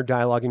your own inner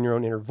dialogue and your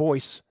own inner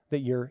voice that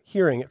you're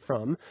hearing it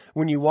from.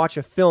 When you watch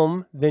a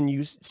film, then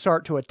you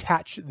start to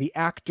attach the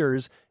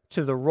actors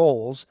to the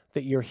roles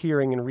that you're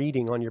hearing and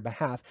reading on your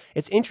behalf.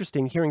 It's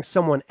interesting hearing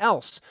someone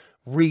else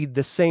read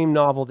the same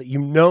novel that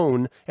you've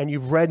known and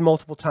you've read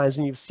multiple times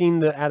and you've seen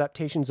the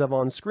adaptations of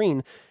on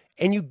screen,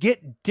 and you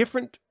get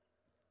different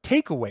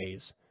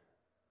takeaways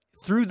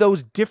through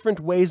those different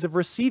ways of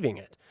receiving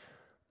it.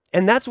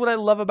 And that's what I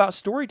love about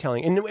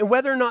storytelling. And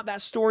whether or not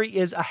that story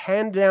is a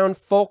hand-down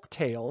folk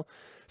tale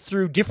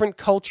through different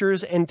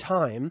cultures and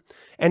time,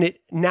 and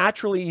it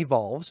naturally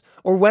evolves,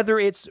 or whether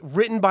it's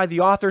written by the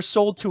author,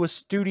 sold to a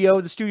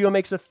studio, the studio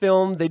makes a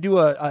film, they do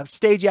a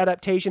stage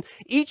adaptation.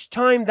 Each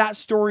time that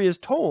story is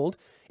told,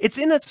 it's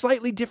in a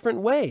slightly different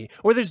way,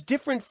 or there's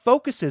different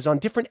focuses on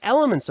different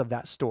elements of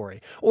that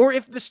story. Or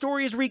if the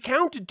story is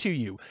recounted to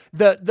you,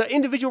 the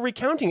individual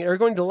recounting it are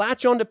going to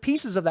latch onto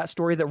pieces of that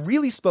story that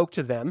really spoke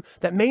to them,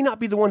 that may not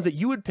be the ones that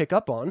you would pick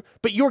up on,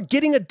 but you're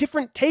getting a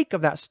different take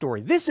of that story.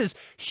 This is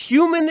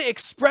human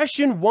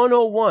expression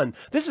 101.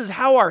 This is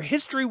how our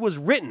history was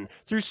written,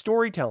 through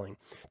storytelling.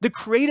 The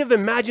creative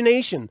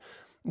imagination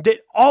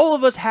that all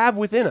of us have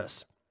within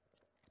us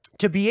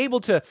to be able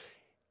to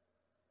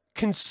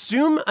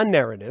consume a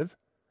narrative,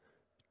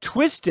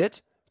 twist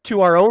it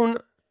to our own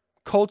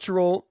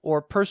cultural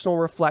or personal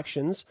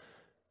reflections,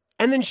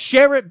 and then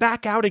share it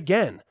back out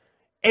again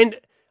and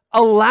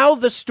allow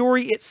the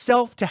story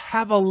itself to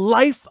have a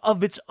life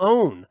of its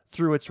own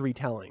through its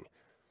retelling.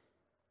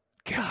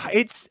 God,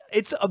 it's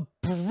a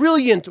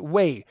brilliant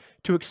way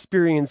to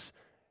experience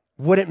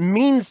what it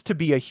means to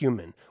be a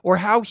human, or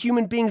how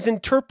human beings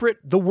interpret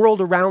the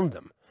world around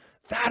them.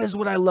 That is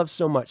what I love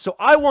so much. So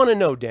I want to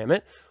know, damn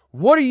it,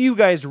 what are you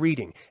guys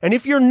reading? And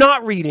if you're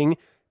not reading,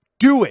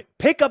 do it.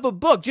 Pick up a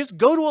book. Just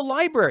go to a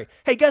library.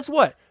 Hey, guess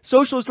what?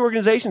 Socialist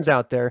organizations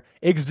out there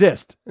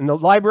exist. In the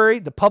library,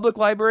 the public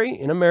library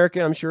in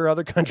America, I'm sure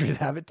other countries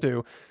have it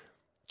too.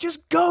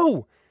 Just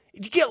go.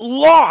 Get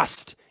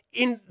lost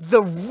in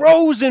the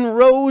rows and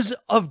rows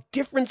of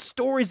different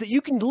stories that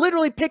you can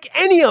literally pick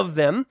any of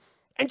them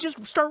and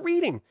just start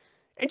reading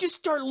and just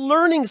start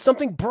learning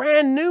something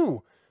brand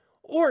new,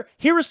 or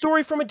hear a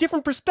story from a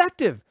different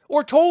perspective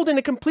or told in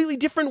a completely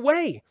different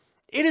way.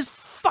 It is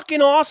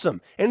fucking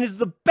awesome, and is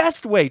the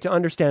best way to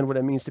understand what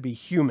it means to be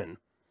human.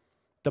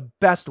 The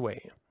best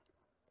way.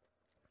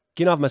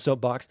 Get off my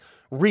soapbox.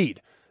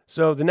 Read.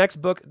 So the next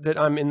book that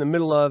I'm in the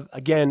middle of,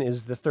 again,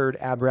 is the third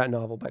Abrat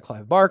novel by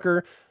Clive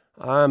Barker.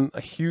 I'm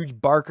a huge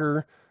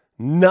Barker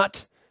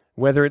nut,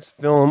 whether it's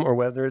film or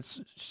whether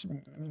it's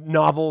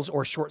novels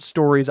or short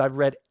stories. I've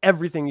read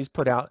everything he's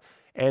put out,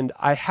 and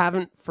I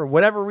haven't, for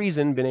whatever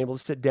reason, been able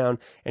to sit down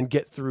and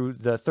get through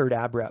the third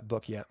Abrat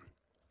book yet.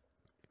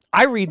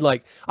 I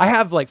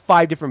have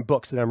 5 different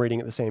books that I'm reading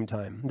at the same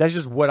time. That's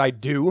just what I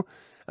do.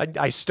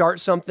 I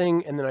start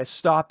something and then I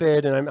stop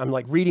it, and I'm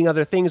like reading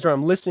other things, or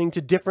I'm listening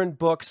to different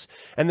books,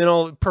 and then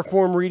I'll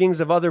perform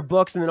readings of other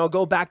books, and then I'll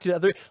go back to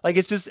other,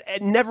 it's just a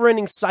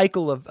never-ending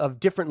cycle of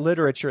different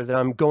literature that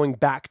I'm going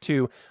back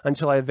to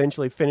until I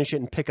eventually finish it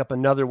and pick up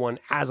another one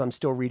as I'm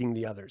still reading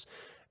the others.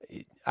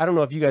 I don't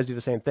know if you guys do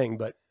the same thing,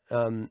 but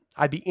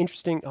I'd be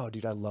interesting. Oh,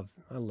 dude, I love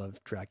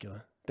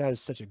Dracula. That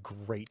is such a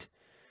great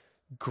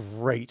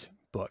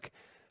book.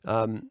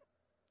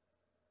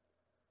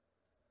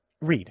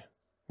 Read.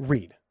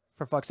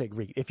 For fuck's sake,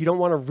 read. If you don't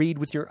want to read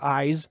with your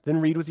eyes, then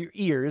read with your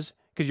ears,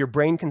 because your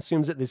brain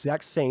consumes it the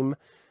exact same.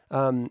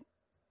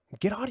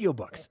 Get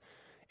audiobooks.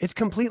 It's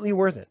completely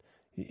worth it.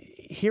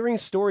 Hearing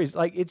stories,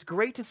 it's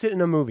great to sit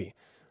in a movie,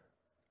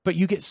 but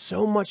you get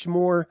so much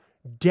more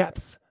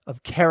depth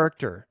of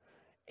character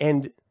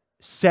and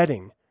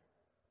setting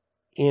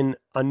in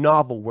a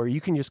novel where you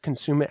can just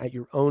consume it at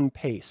your own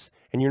pace,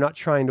 and you're not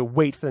trying to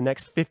wait for the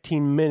next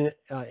 15-minute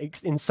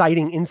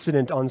inciting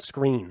incident on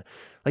screen.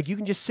 You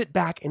can just sit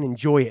back and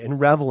enjoy it and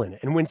revel in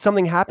it. And when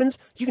something happens,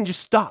 you can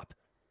just stop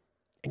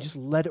and just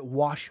let it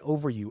wash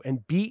over you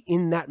and be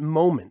in that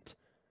moment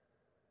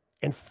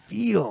and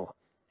feel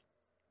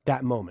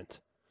that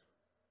moment.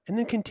 And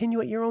then continue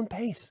at your own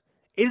pace.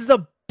 It is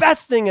the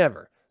best thing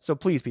ever. So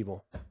please,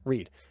 people,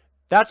 read.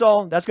 That's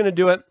all. That's going to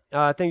do it.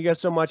 Thank you guys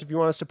so much. If you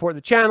want to support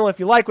the channel, if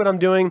you like what I'm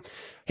doing,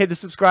 hit the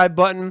subscribe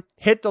button,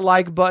 hit the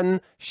like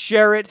button,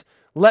 share it.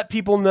 Let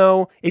people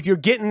know. If you're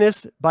getting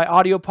this by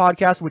audio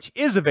podcast, which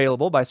is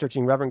available by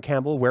searching Reverend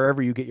Campbell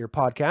wherever you get your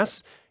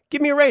podcasts,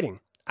 give me a rating.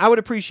 I would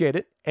appreciate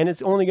it, and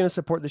it's only going to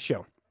support the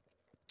show.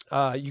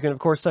 You can, of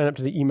course, sign up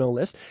to the email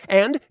list.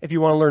 And if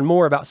you want to learn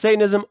more about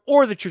Satanism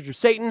or the Church of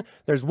Satan,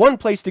 there's one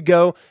place to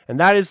go, and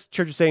that is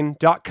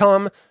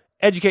churchofsatan.com.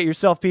 Educate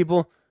yourself,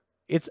 people.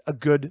 It's a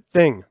good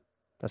thing.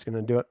 That's going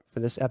to do it for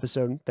this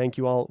episode. Thank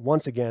you all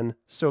once again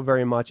so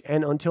very much.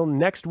 And until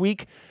next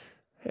week,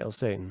 hail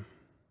Satan.